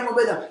 دهیکمو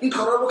بدم، این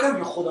کارا رو بکنم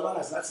که خداوند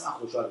از دست من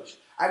خوشحال بشه.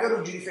 اگر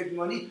اونجوری فکر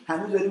می‌کنی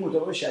هنوز داری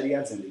مطابق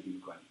شریعت زندگی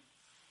می‌کنی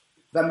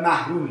و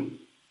محرومی.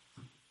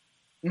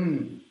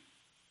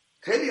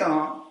 خیلی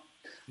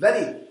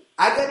ولی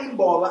اگر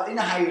این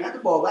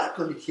حقیقت باور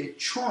کنید که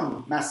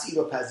چون مسیح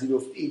رو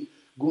پذیرفتید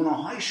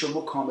گناه‌های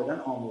شما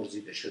کاملا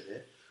آمرزیده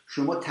شده،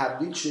 شما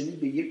تبدیل شدید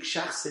به یک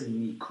شخص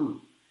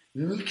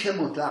نیک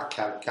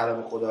مطلق.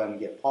 کلام خدا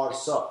میگه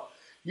پارسا.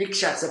 یک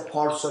شخص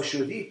پارسا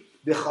شدید،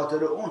 به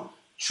خاطر اون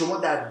شما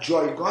در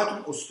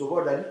جایگاهتون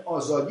استوار، در این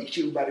آزادی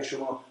که او برای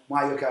شما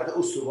مهیا کرده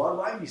استوار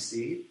وای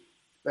میستید.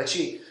 و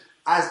چی؟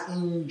 از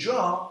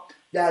اینجا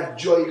در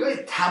جایگاه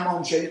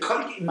تمام شدید،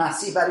 کاری که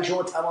مسیح برای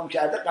شما تمام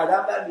کرده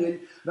قدم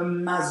برمیارید و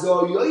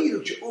مزایایی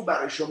رو که او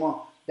برای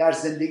شما در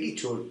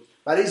زندگیتون،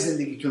 برای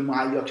زندگیتون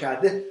مهیا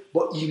کرده،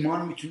 با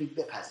ایمان میتونید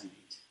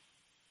بپذیرید.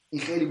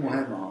 این خیلی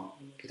مهمه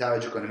که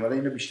توجه کنیم. حالا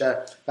اینو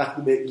بیشتر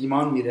وقتی به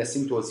ایمان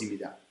میرسیم توضیح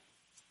میدم.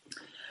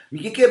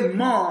 میگه که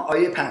ما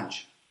آیه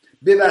 5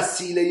 به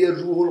وسیله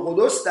روح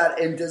القدس در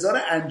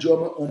انتظار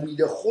انجام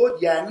امید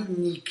خود، یعنی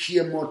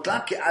نیکی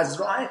مطلق که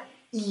از راه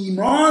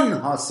ایمان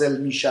حاصل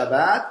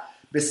میشود،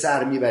 به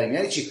سر میبریم.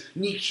 یعنی چی؟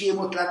 نیکی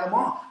مطلق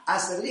ما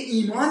از طریق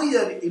ایمانی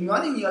داریم،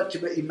 ایمانی میاد که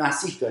به این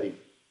مسیح داریم،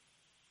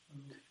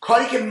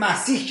 کاری که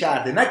مسیح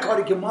کرده، نه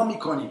کاری که ما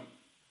میکنیم.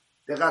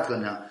 دقت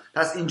کنید.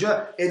 پس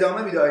اینجا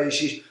ادامه میده آیه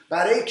 6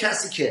 برای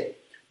کسی که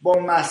با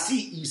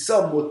مسیح عیسی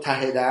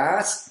متحد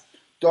است،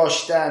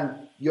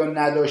 داشتن یا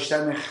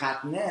نداشتن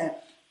ختنه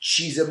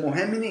چیز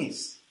مهمی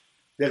نیست.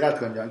 دقت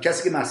کنید.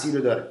 کسی که مسیح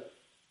رو داره،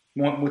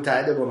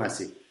 متحد با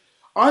مسیح،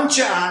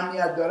 آنچه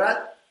اهمیت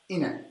دارد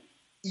اینه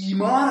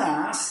ایمان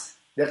است.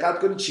 دقت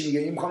کنید چی میگه.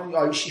 این میخوام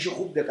آیه 6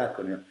 خوب دقت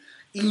کنید.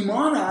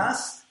 ایمان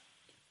است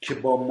که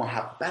با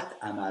محبت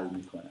عمل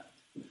میکند.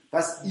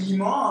 پس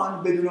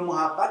ایمان بدون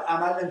محبت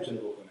عمل نمیتونه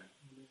بکنه.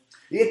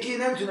 یکی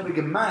نمیتونه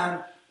بگه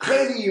من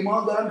خیلی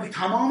ایمان دارم که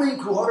تمام این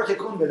کوه ها رو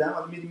تکون بدم.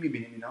 حالا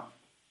میبینیم اینا،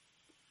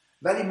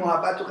 ولی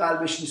محبت تو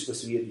قلبش نیست به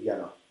سوی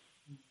دیگران.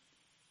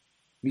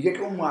 میگه که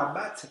اون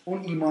محبت،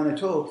 اون ایمان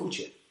تو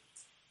پوچه.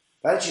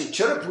 ولی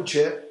چرا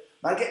پوچه؟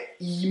 بلکه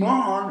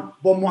ایمان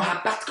با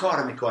محبت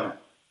کار میکنه.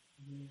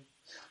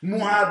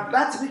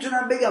 محبت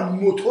میتونم بگم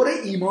موتور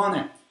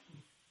ایمانه،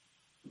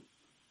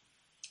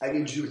 اگه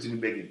اینجوری بتونیم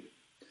بگیم.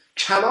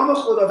 کلام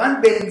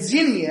خداوند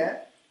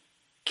بنزینیه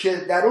که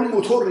در اون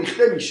موتور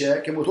ریخته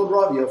میشه که موتور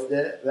راه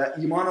بیفته و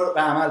ایمان رو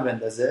به عمل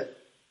بندازه.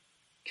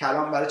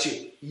 کلام برای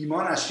چی؟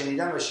 ایمان از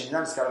شنیدن و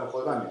شنیدن از کلام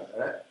خداوند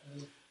میاد.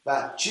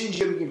 و چی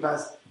اینجا بگیم؟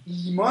 پس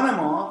ایمان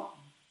ما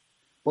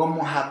با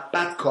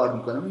محبت کار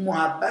میکنه.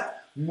 محبت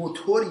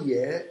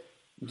موتوریه،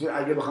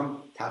 اگه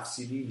بخوام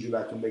تفصیلی اینجوری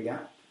بهتون بگم،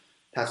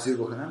 تفسیر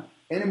بکنم،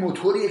 یعنی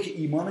موتوریه که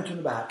ایمانتون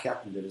رو به حرکت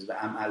میندازه،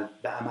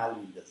 به عمل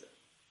میندازه.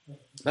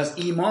 پس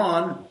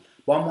ایمان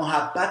با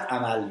محبت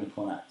عمل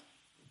میکند.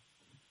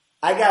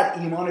 اگر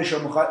ایمانش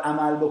رو میخواد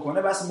عمل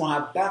بکنه بس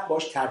محبت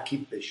باش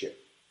ترکیب بشه.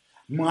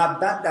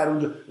 محبت در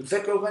اونجا،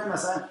 فکر کنید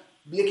مثلا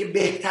یکی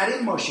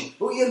بهترین ماشین،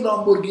 رو یه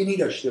لامبورگینی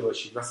داشته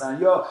باشید مثلا،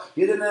 یا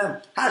یه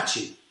دونه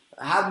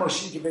هر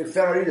ماشینی که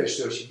فراری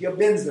داشته باشید یا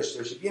بنز داشته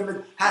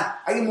باشید،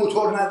 اگه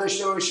موتور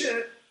نداشته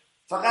باشه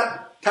فقط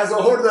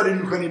تظاهر داری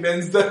میکنی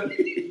بنز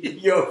داری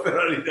یا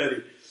فراری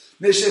داری،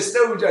 نشسته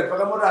اونجا.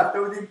 فقط ما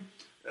رفته بودیم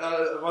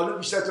حالا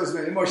بیشتر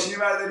توضیح بدیم، ماشینی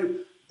برداریم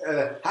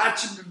هر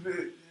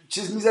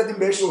چیز میزدیم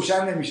بهش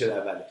روشن نمیشد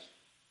اولش.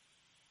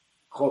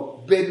 خب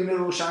بدون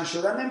روشن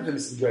شدن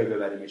نمیتونستیم جایی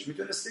ببریمش،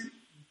 میتونستیم؟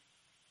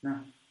 نه.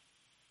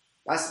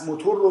 بس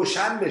موتور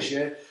روشن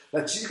بشه.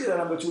 و چیزی که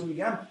دارم بهتون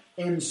میگم،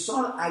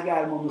 امسال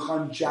اگر ما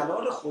میخوایم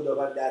جلال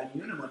خداوند در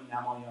میون ما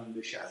نمایان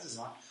بشه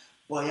عزیزان،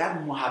 باید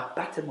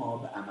محبت ما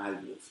به عمل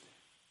بیفته.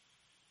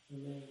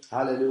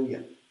 هللویا.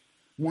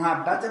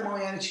 محبت ما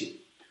یعنی چی؟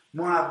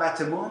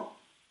 محبت ما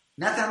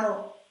نه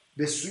تنها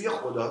به سوی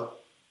خدا،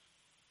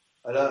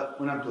 حالا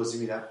اونم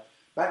توضیح میدم،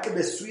 بلکه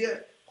به سوی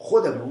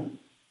خودمون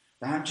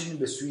و همچنین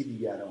به سوی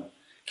دیگران.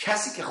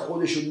 کسی که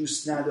خودش رو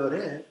دوست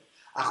نداره،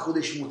 از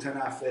خودش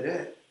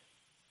متنفره،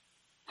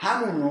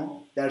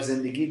 همونو در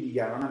زندگی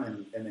دیگران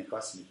هم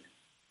انعکاس میده.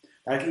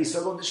 بلکه عیسی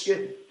گفتش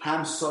که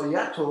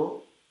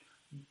همسایه‌تو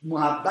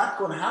محبت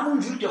کن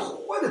همونجور که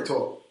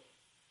خودتو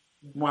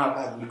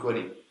محبت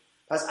میکنی.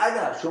 پس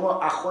اگر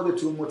شما از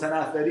خودتون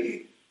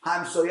متنفری،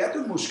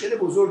 همسایه‌تون مشکل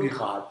بزرگی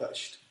خواهد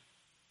داشت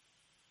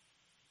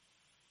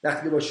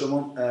وقتی با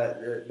شما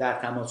در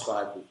تماس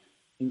خواهد بود.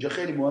 اینجا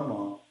خیلی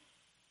مهمه.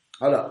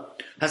 حالا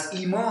پس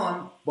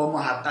ایمان با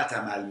محبت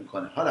عمل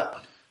میکنه. حالا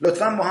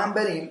لطفاً با هم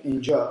بریم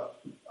اینجا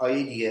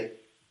آیه دیگه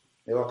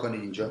نگاه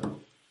کنید. اینجا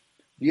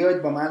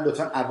بیاید با من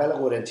لطفاً اول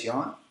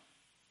قرنتیان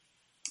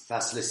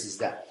فصل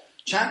 13.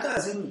 چند تا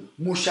از این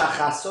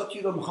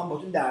مشخصاتی رو میخوام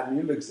باتون در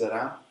میون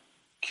بگذارم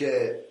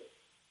که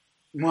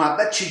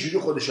محبت چجوری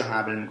خودش رو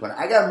حمل میکنه.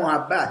 اگر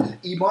محبت،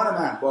 ایمان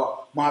من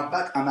با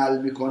محبت عمل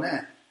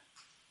میکنه،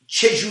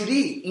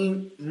 چجوری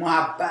این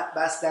محبت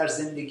بس در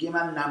زندگی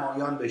من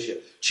نمایان بشه،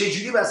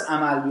 چجوری بس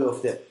عمل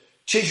بیفته،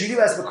 چجوری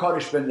بس به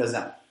کارش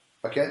بندازم.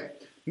 اوکی؟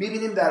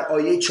 میبینیم در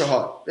آیه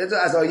 4.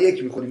 از آیه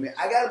 1 میخونیم.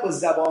 اگر با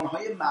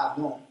زبانهای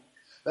مردم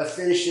و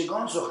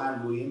فرشتگان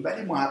سخن گوییم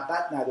ولی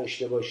محبت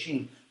نداشته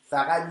باشیم،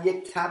 فقط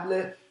یک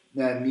طبل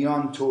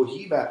میان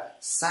توهی و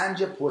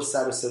سنج پر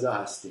سر و صدا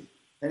هستیم.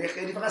 یعنی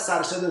خیلی فقط سر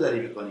و صدا داری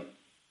میکنیم.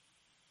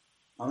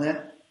 آمین؟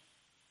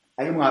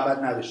 اگه محبت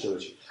نداشته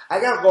باشیم.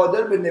 اگر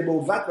قادر به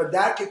نبوت و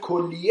درک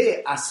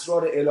کلیه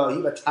اسرار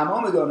الهی و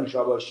تمام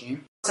دانش‌ها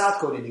باشیم، صد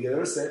کنید دیگه،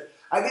 درسته؟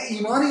 اگه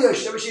ایمانی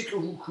داشته باشید که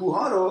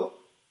کوه‌ها رو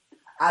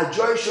از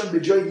جایشون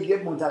به جای دیگه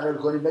منتقل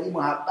کنیم ولی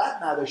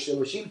محبت نداشته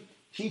باشیم،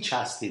 هیچ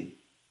هستیم.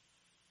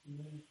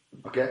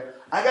 اوکی؟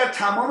 اگر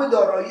تمام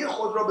دارایی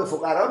خود را به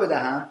فقرا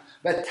بدهم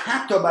و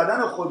حتی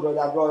بدن خود را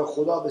در راه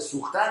خدا به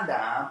سوختن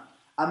دهم،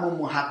 اما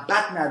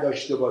محبت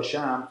نداشته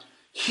باشم،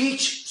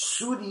 هیچ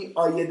سودی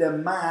عاید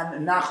من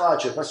نخواهد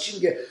شد. پس چی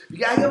میگه؟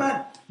 میگه اگر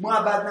من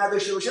محبت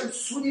نداشته باشم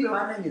سودی به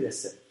من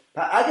نمیرسه.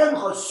 پس اگر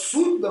میخواد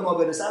سود به ما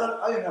برسه،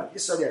 آیا یه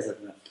سوالی ازت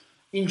می‌کنم.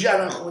 اینجا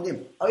الان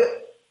خوندیم، آیا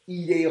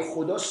ایده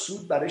خدا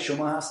سود برای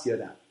شما هست یا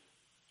نه؟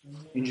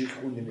 اینجوری که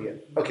خوندیم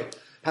دیگه. اوکی.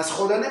 پس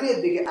خدا نمیاد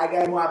بگه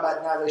اگر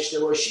محبت نداشته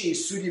باشی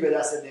سودی به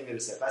دستت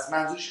نمیرسه. پس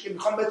منظورش که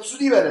میخوام بهت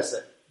سودی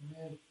برسه.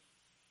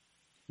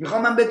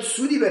 میخوام من بهت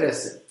سودی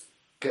برسه.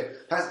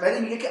 پس ولی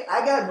میگه که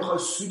اگر میخوای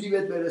سودی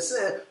بهت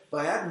برسه،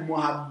 باید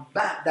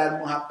محبت، در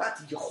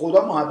محبتی که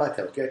خدا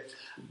محبته، اوکی،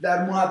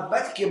 در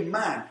محبتی که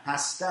من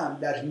هستم،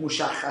 در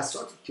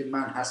مشخصاتی که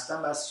من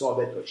هستم باید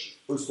ثابت باشی،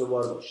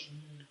 استوار باشی.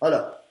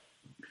 حالا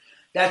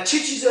در چه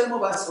چیزایی ما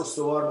باید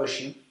استوار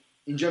باشیم؟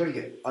 اینجا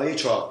میگه آیه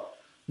 4،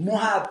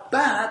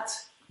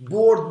 محبت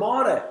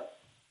بردباره.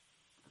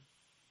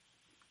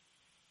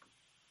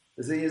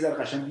 بذار یه ذره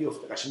قشنگ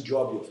بیفته، قشنگ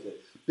جا بیفته،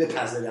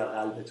 بپزه در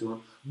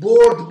قلبتون.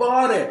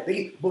 بردباره.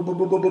 بگی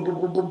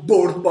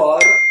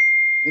بردبار.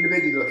 اینو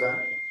بگید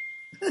لطفا.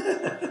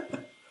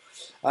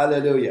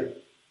 هللویا.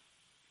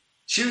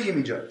 چی میگیم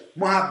اینجا؟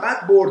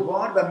 محبت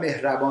بردبار و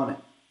مهربانه.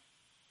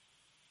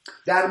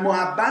 در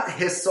محبت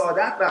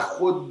حسادت و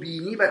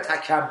خودبینی و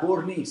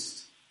تکبر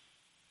نیست.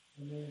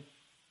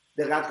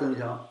 دقت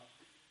کنید ها.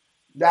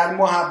 در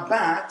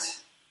محبت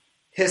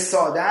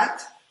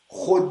حسادت،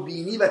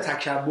 خودبینی و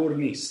تکبر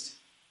نیست،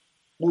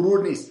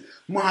 غرور نیست.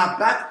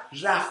 محبت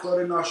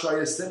رفتار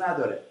ناشایسته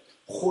نداره،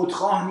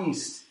 خودخواه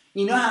نیست.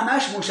 اینا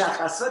همش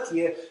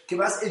مشخصاتیه که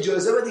بس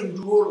اجازه بدیم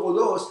روح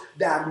القدس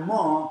در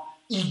ما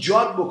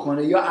ایجاد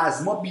بکنه یا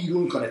از ما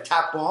بیرون کنه.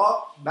 تپه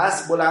ها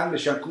بس بلند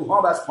بشن، کوه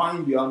ها بس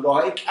پایین بیان،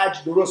 راه های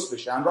کج درست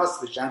بشن،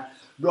 راست بشن،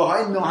 راه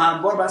های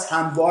ناهموار بس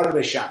هموار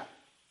بشن.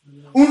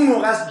 اون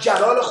موقع از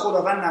جلال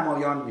خداوند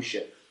نمایان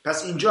میشه.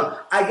 پس اینجا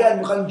اگر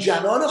میخوایم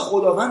جلال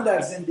خداوند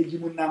در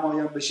زندگیمون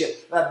نمایان بشه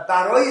و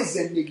برای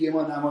زندگی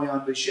ما نمایان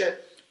بشه،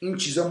 این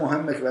چیزا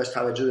مهمه که بهش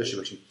توجه داشته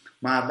باشیم.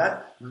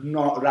 محبت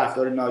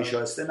رفتار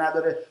ناشایسته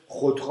نداره،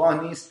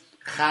 خودخواه نیست،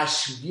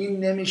 خشمگین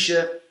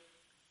نمیشه.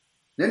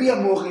 نمیگه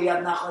موقعیت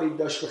نخواهید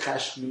داشت که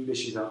خشمگین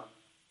بشید ها،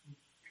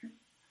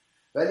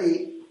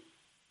 ولی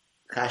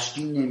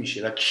خشمگین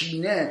نمیشه. و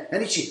کینه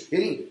یعنی چی؟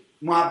 یعنی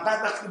محبت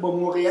وقتی با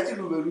موقعیتی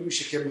روبرو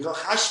میشه که میخواد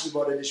خشمی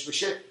واردش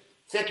بشه،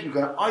 فکر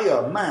میکنه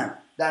آیا من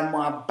در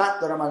محبت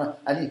دارم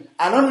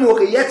الان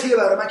موقعیتیه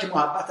برای من که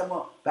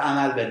محبتمو به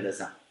عمل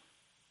بندازم.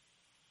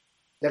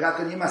 دقت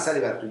کنید، این مسئله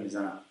براتون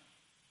میزنم.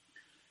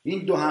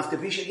 این 2 هفته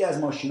پیش یکی از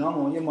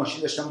ماشینامو، یه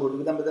ماشین داشتم برده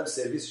بودم بدم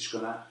سرویسش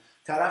کنم،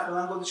 طرف به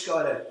من گفتش که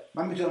آره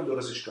من میتونم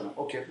درستش کنم.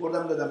 اوکی،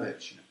 بردم دادم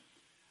بهش.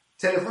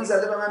 تلفن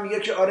زده به من میگه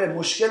که آره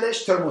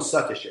مشکلش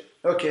ترموستاتشه.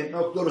 اوکی،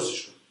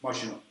 درستش کن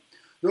ماشینو.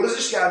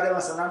 درستش کرده،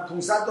 مثلا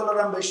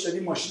 $500 هم بهش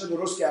دادیم، ماشین رو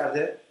درست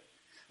کرده.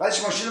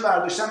 بعدش ماشین رو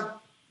برداشتم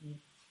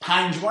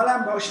 5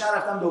 مالم باهاش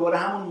نرفتم، دوباره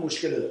همون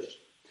مشکل داشت.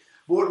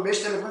 بهش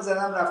تلفن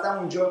زدم، رفتم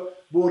اونجا،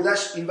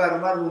 بردش این ور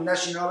اون ور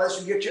روندش اینا. بعدش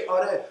میگه که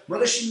آره ما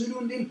داشتیم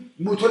میروندیم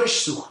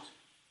موتورش سوخت،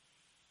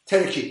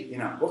 ترکید.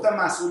 اینا گفتم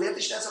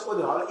مسئولیتش دست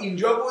خوده. حالا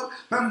اینجا بود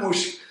من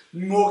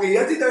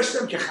موقعیتی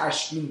داشتم که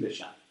خشمگین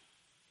بشم.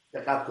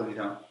 دقت کنید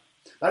ها.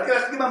 بلکه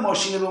وقتی من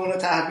ماشین به اون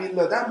تحویل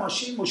دادم،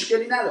 ماشین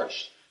مشکلی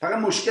نداشت، فقط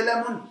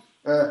مشکلمون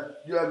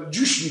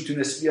جوش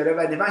میتونست بیاره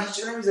و من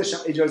هیچ نمیذاشتم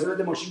اجازه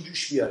بده ماشین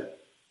جوش بیاره.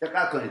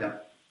 دقت کنید.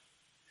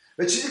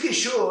 و چیزی که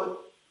شد،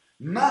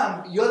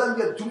 من یادم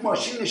میاد تو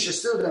ماشین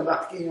نشسته بودم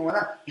وقتی که این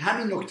اومدم،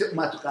 همین نکته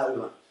اومد تو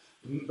قلبم.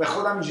 به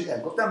خودم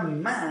اینجوری گفتم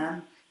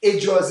من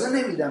اجازه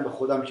نمیدم به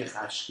خودم که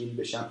خشمگین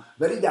بشم،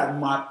 ولی در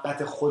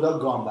محبت خدا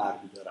گام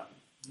برمیدارم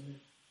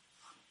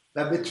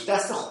و به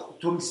دست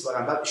تو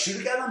میسپارم. و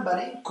شروع کردم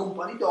برای این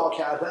کمپانی دعا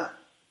کردن.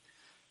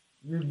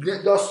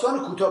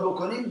 داستان کوتاه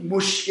بکنیم،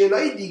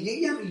 مشکلای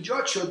دیگه هم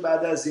ایجاد شد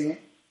بعد از این،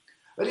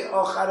 ولی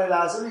آخر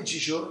لحظه چی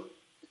شد؟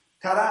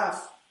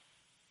 طرف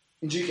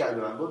اینجوری کرد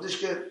به من، گفتش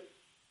که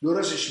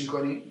درستش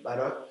میکنیم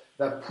برات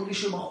و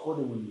پولشو ما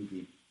خودمون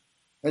میدیم.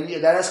 یعنی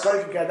در از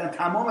کاری که کردن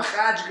تمام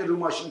خرج که رو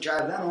ماشین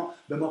کردن رو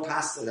به ما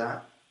پس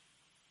دادن.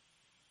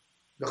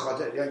 به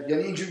خاطر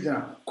یعنی اینجوری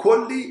میدونم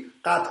کلی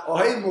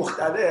قطعه‌های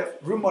مختلف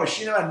رو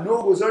ماشین و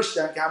نو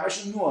گذاشتن که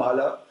همشون نو.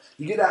 حالا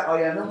دیگه در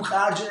آینده اون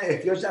خرج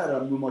احتیاج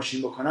ندارم رو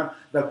ماشین بکنم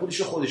و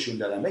پولشو خودشون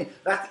دادن.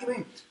 وقتی که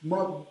ببین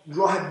ما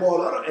راه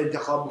بالا رو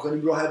انتخاب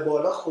میکنیم، راه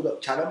بالا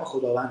کلام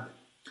خداونده،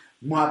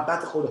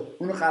 محبت خدا،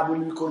 اونو قبول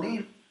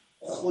میکنیم،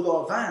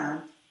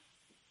 خداوند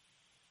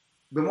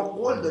به ما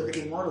قول داده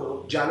که ما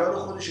رو جلال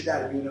خودش رو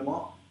در میون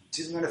ما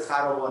چیز میونه،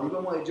 فراوانی به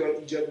ما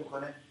ایجاد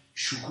میکنه،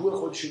 شکوه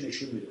خودش رو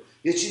نشون میده.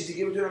 یه چیز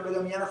دیگه میتونم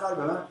بگم، یه نفر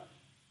به من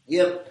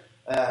یه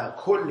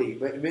کلی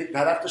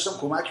طرف داشتم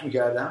کمک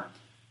میکردم،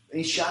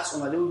 این شخص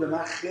اومده بود به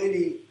من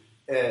خیلی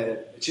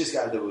چیز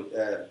کرده بود،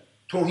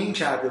 توهین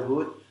کرده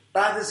بود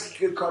بعد از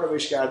که کارو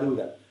بهش کرده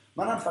بودم.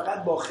 منم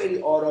فقط با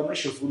خیلی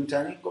آرامش و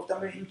فروتنی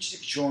گفتم این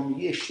چیزی که شما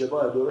میگی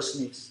اشتباهه، درست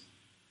نیست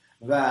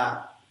و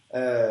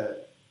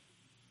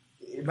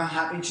من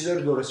این چیزا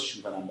رو درستش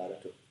میکنم برای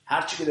تو،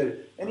 هر چی که داری.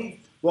 یعنی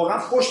واقعا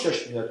خوش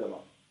داشت میداد به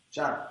ما.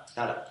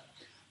 طرف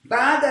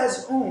بعد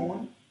از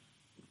اون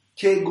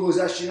که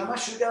گذشت من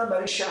شروع کردم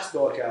برای شخص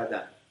دعا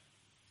کردن،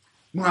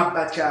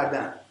 محبت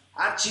کردن،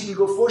 هر چی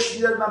میگفت فوش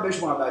میداد من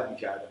بهش محبت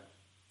میکردم.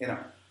 اینا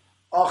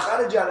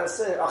آخر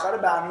جلسه، آخر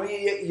برنامه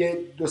یه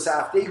 2-3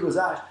 هفته‌ای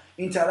گذشت،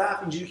 این طرف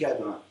اینجوری کرد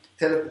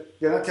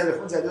به من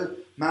تلفن زد،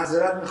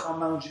 معذرت میخوام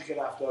من اونجوری که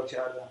رفتار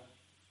کردم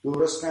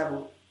درست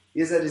نبود،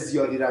 یه ذره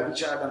زیادی روی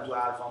کردم تو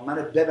حرفام،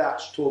 منو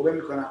ببخش، توبه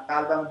میکنم،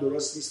 قلبم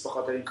درست نیست به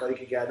خاطر این کاری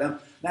که کردم.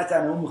 نه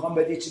تنها اون میخوام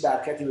بهت یه چی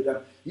برکتی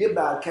بدم، یه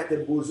برکت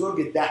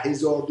بزرگ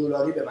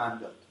 $10,000 به من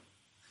داد.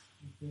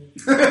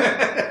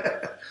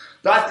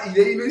 بعد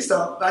ایده ای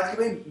نیستم،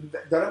 وقتی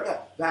دارم میگم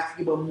وقتی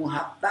که با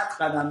محبت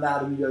قدم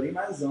برمی‌داریم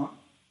عزیزان،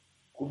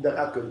 خوب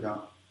دقت کنید،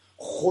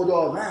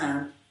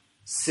 خداوند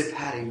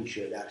سپری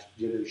میشه در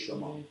جلوی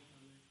شما.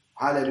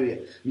 هللویا.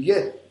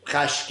 میگه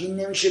خشمگین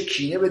نمیشه،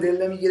 کینه به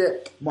دل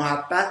نمیگیره،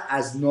 محبت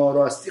از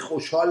ناراستی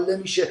خوشحال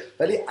نمیشه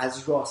ولی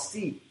از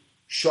راستی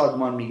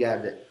شادمان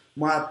میگرده،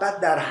 محبت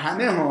در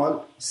همه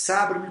حال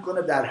صبر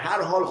میکنه، در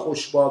هر حال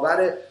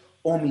خوشباوره،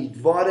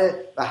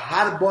 امیدواره و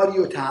هر باری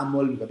رو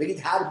تحمل میکنه.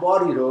 بگید هر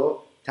باری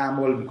رو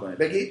تحمل میکنه.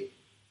 بگید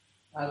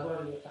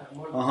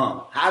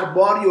هر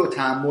باری رو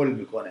تحمل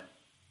میکنه.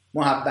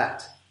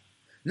 محبت.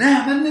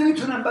 نه من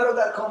نمیتونم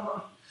برادر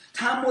کامران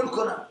تحمل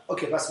کنم.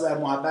 اوکی، پس بر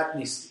محبت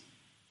نیستی.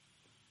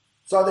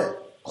 ساده.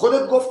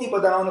 خودت گفتی با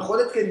دهان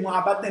خودت که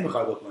محبت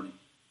نمیخوای بکنی،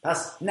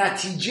 پس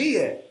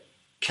نتیجه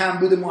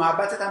کمبود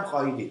محبتت هم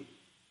خواهی دید.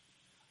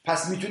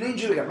 پس میتونه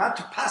اینجوری بگم، من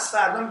تو پس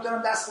فردا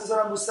میتونم دست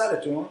بذارم رو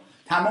سرتون،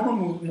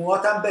 تمام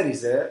موهاتم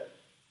بریزه،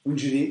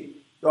 اونجوری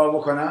دعا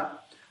بکنم،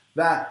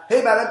 و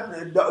هی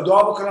برای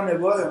دعا بکنم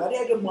نبوت بدم، ولی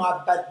اگه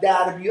محبت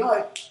در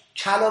بیاد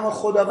کلام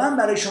خداوند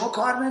برای شما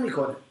کار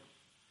نمیکنه.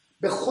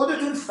 به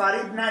خودتون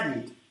فریب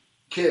ندید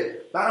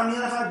که برام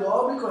یه نفر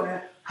دعا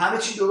میکنه همه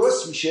چی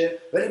درست میشه،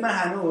 ولی من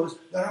هنوز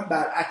دارم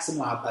برعکس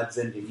محبت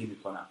زندگی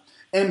میکنم.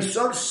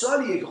 امسال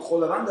سالیه که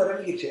خداوند داره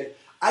میگه که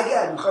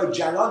اگر میخوای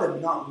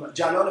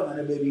جلال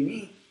منو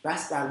ببینی،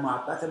 بس در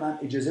محبت من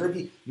اجازه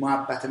بدی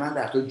محبت من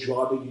در تو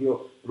جا بگیری و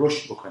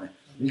رشد بکنه.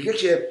 میگه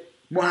که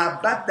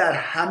محبت در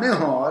همه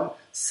حال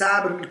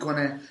صبر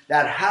میکنه،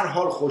 در هر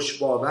حال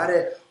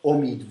خوشباوره،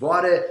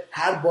 امیدواره،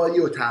 هر بایی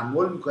رو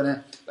تحمل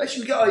میکنه. بهش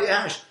میگه آیه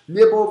 8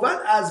 نبوت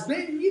از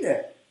بین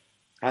میره.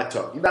 حتی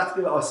این وقتی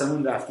که به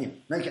آسمون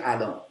رفتیم، نه که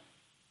الان.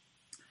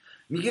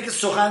 میگه که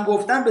سخن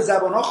گفتن به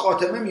زبانها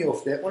خاتمه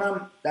میفته،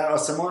 اونم در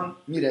آسمان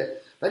میره،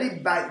 ولی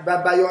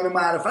بیان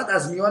معرفت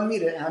از میان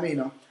میره، همه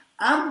اینا.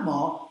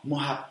 اما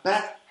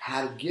محبت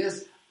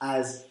هرگز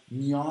از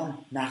میان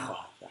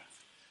نخواهد رفت.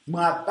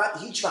 محبت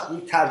هیچ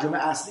وقت، ترجمه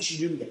اصلیش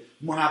اینجوری میگه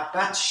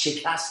محبت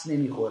شکست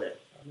نمیخوره.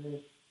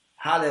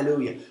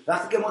 هللویا.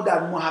 وقتی که ما در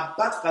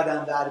محبت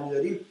قدم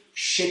برمی‌داریم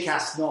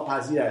شکست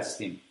ناپذیر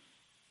هستیم.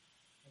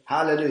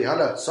 هللویا.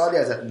 حالا سوالی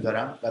ازتون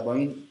دارم و با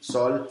این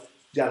سوال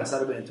جلسه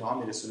رو به انتها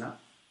میرسونم.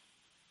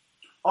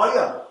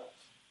 آیا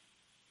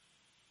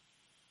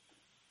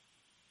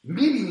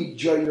میبینید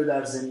جایی رو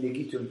در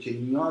زندگیتون که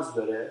نیاز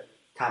داره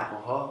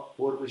تپه‌ها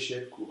پر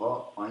بشه،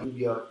 کوه‌ها پایین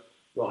بیاد،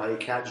 راه‌های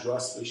کج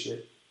راست بشه،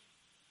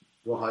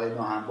 راه‌های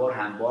ناهموار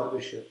هموار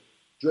بشه؟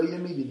 جایی رو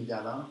میبینید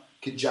الان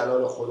که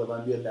جلال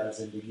خداوند بیاد در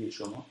زندگی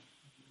شما؟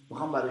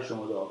 میخوام برای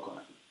شما دعا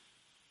کنم.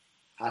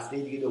 هفته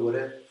دیگه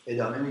دوباره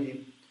ادامه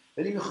میدیم،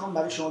 ولی میخوام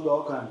برای شما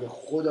دعا کنم که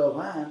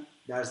خداوند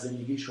در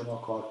زندگی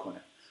شما کار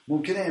کنه.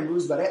 ممکنه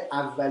امروز برای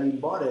اولین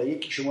باره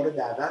یکی شما رو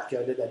دعوت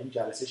کرده در این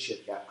جلسه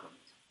شرکت کنید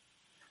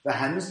و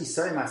هنوز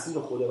عیسی مسیح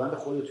رو خداوند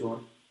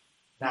خودتون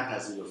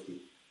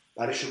نپذیرفتید.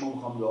 برای شما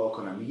میخوام دعا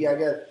کنم. میگی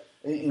اگر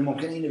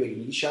ممکنه اینو بگی،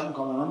 میگی شاید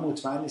من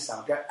مطمئن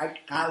نیستم، اگر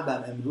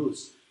قلبم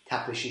امروز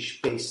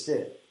تپشش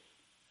بیسته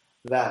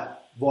و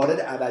وارد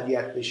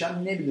ابدیت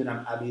بشم،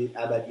 نمیدونم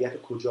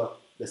ابدیت کجا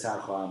به سر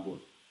خواهم برد،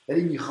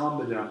 ولی میخوام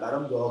بدونم،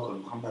 برام دعا کن.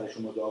 میخوام برای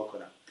شما دعا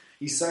کنم.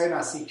 عیسی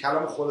مسیح،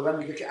 کلام خداوند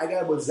میگه که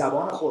اگر با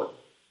زبان خود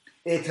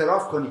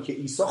اعتراف کنی که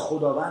عیسی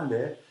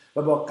خداونده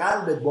و با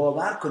قلب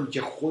باور کنی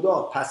که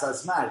خدا پس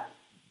از مرگ،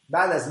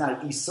 بعد از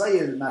مرگ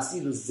عیسی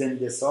مسیح رو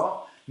زنده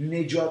ساخت،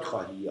 نجات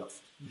خواهی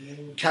یافت.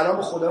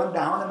 کلام خداوند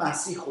دهان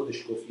مسیح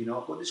خودش گفت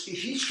اینا، خودش که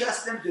هیچ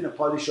کس نمیتونه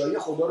پادشاهی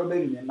خدا رو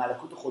ببینه،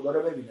 ملکوت خدا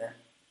رو ببینه،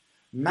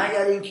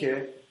 مگر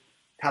اینکه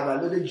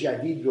تولد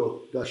جدید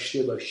رو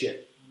داشته باشه.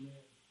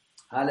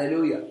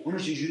 هللویا. اونو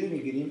چجوری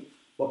میگیریم؟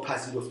 با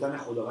پذیرفتن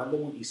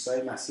خداوندمون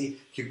عیسی مسیح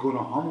که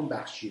گناهامون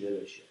بخشیده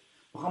بشه.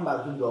 میخوام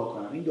براتون دعا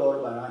کنم. این دعا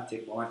رو برای من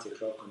با من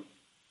تکرار کنید.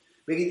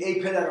 بگید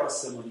ای پدر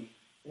آسمانی،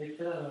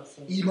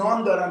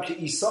 ایمان دارم که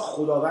عیسی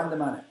خداوند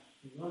منه.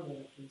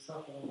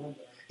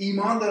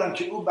 ایمان دارم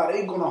که او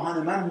برای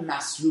گناهان من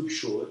مصلوب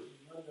شد.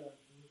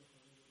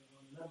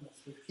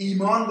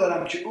 ایمان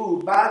دارم که او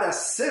بعد از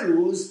 3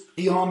 روز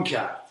قیام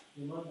کرد.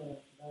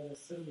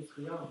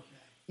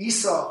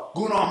 عیسی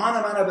گناهان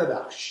منو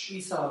ببخش.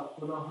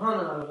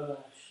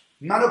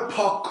 منو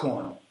پاک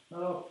کن.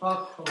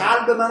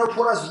 قلب منو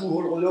پر از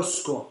روح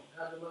القدس کن.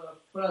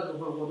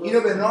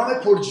 اینو به نام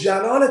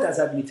پرجلالت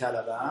ازت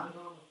میطلبم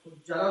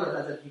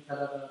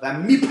و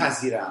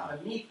میپذیرم.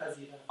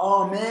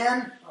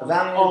 آمین و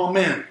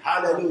آمین.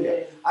 هللویا.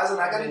 از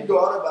اگر این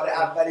دعا رو برای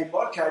اولین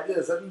بار کردید،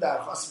 ازتون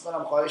درخواست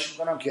میکنم، خواهش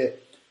میکنم که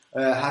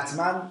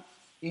حتما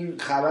این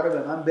خبر رو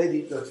به من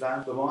بدید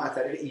لطفاً. به ما از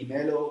طریق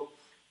ایمیل و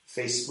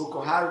فیسبوک و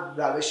هر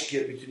روشی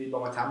که میتونید با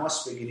ما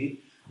تماس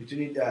بگیرید.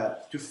 میتونید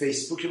تو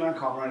فیسبوک من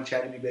کامران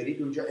کریمی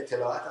برید، اونجا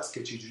اطلاعات هست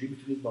که چجوری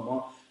میتونید با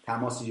ما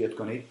تماس ایجاد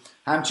کنید.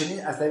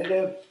 همچنین از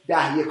طریق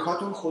 10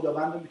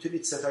 خداوند رو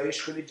میتونید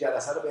ستایش کنید.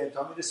 جلسه رو به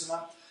انتها میرسونم،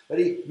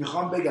 ولی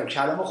میخوام بگم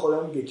کلام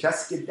خدا میگه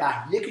کسی که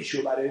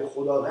 10 برای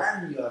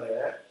خداوند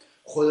میاره،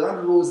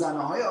 خداوند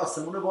روزنه‌های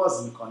آسمون رو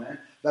باز میکنه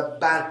و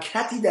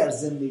برکتی در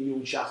زندگی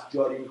اون شخص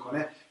جاری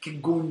میکنه که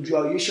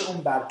گنجایش اون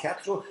برکت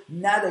رو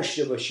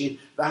نداشته باشید.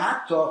 و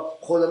حتی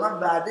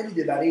خداوند وعده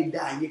میده برای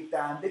 10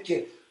 دهنده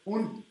که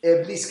اون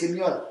ابلیس که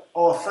میاد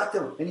آفت،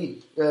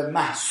 یعنی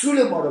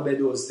محصول ما رو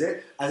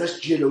بدزده، ازش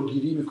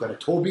جلوگیری میکنه،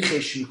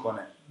 توبیخش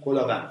میکنه.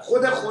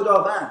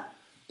 خداوند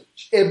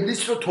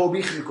ابلیس رو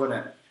توبیخ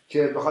میکنه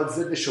که بخواد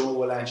ضد شما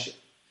بلند شه.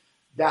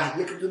 10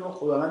 رو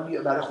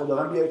خداوند برای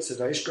خداوند بیاید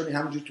ستایش کنید.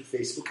 همونجور تو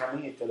فیسبوک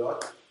همه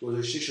اطلاعات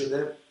گذاشته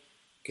شده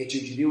که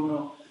چجوری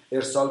اونو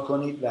ارسال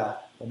کنید و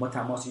با ما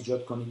تماس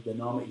ایجاد کنید به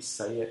نام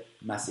عیسی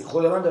مسیح.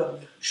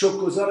 خداوند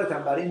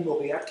شکرگزارتم برای این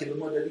موقعیت که به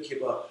ما دادی که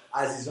با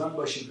عزیزان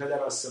باشیم. پدر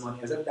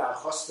آسمانی، ازت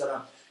درخواست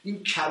دارم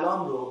این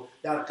کلام رو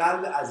در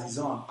قلب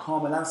عزیزان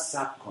کاملا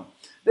ثبت کن.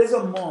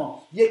 بذار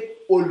ما یک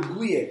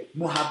الگوی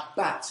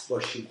محبت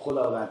باشیم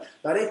خداوند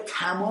برای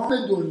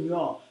تمام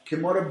دنیا، که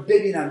ما رو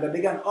ببینن و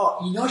بگن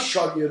اینا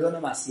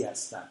شاگردان مسیح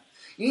هستن.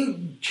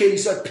 این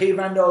کلیسا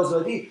پیوند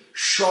آزادی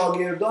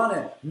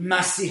شاگردان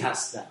مسیح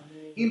هستن.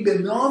 این به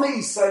نام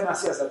عیسی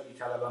مسیح ازت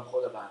میطلبم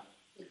خداوند.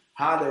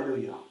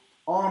 هللویا.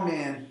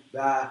 آمین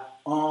و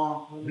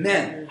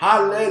آمین.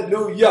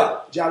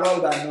 هللویا. جلال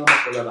بر نام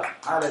خداوند.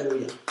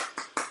 هللویا.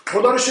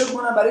 خدا رو شکر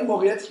کنم برای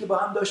موقعیتی که با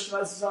هم داشتیم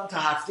عزیزان. تا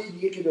هفته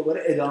دیگه که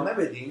دوباره ادامه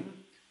بدیم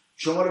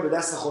شما رو به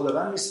دست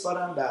خداوند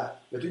میسپارم و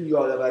بهتون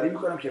یادآوری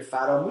میکنم که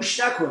فراموش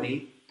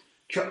نکنید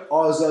که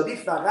آزادی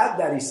فقط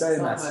در عیسی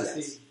مسیح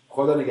است.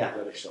 خدا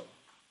نگهدار شما.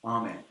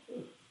 آمین.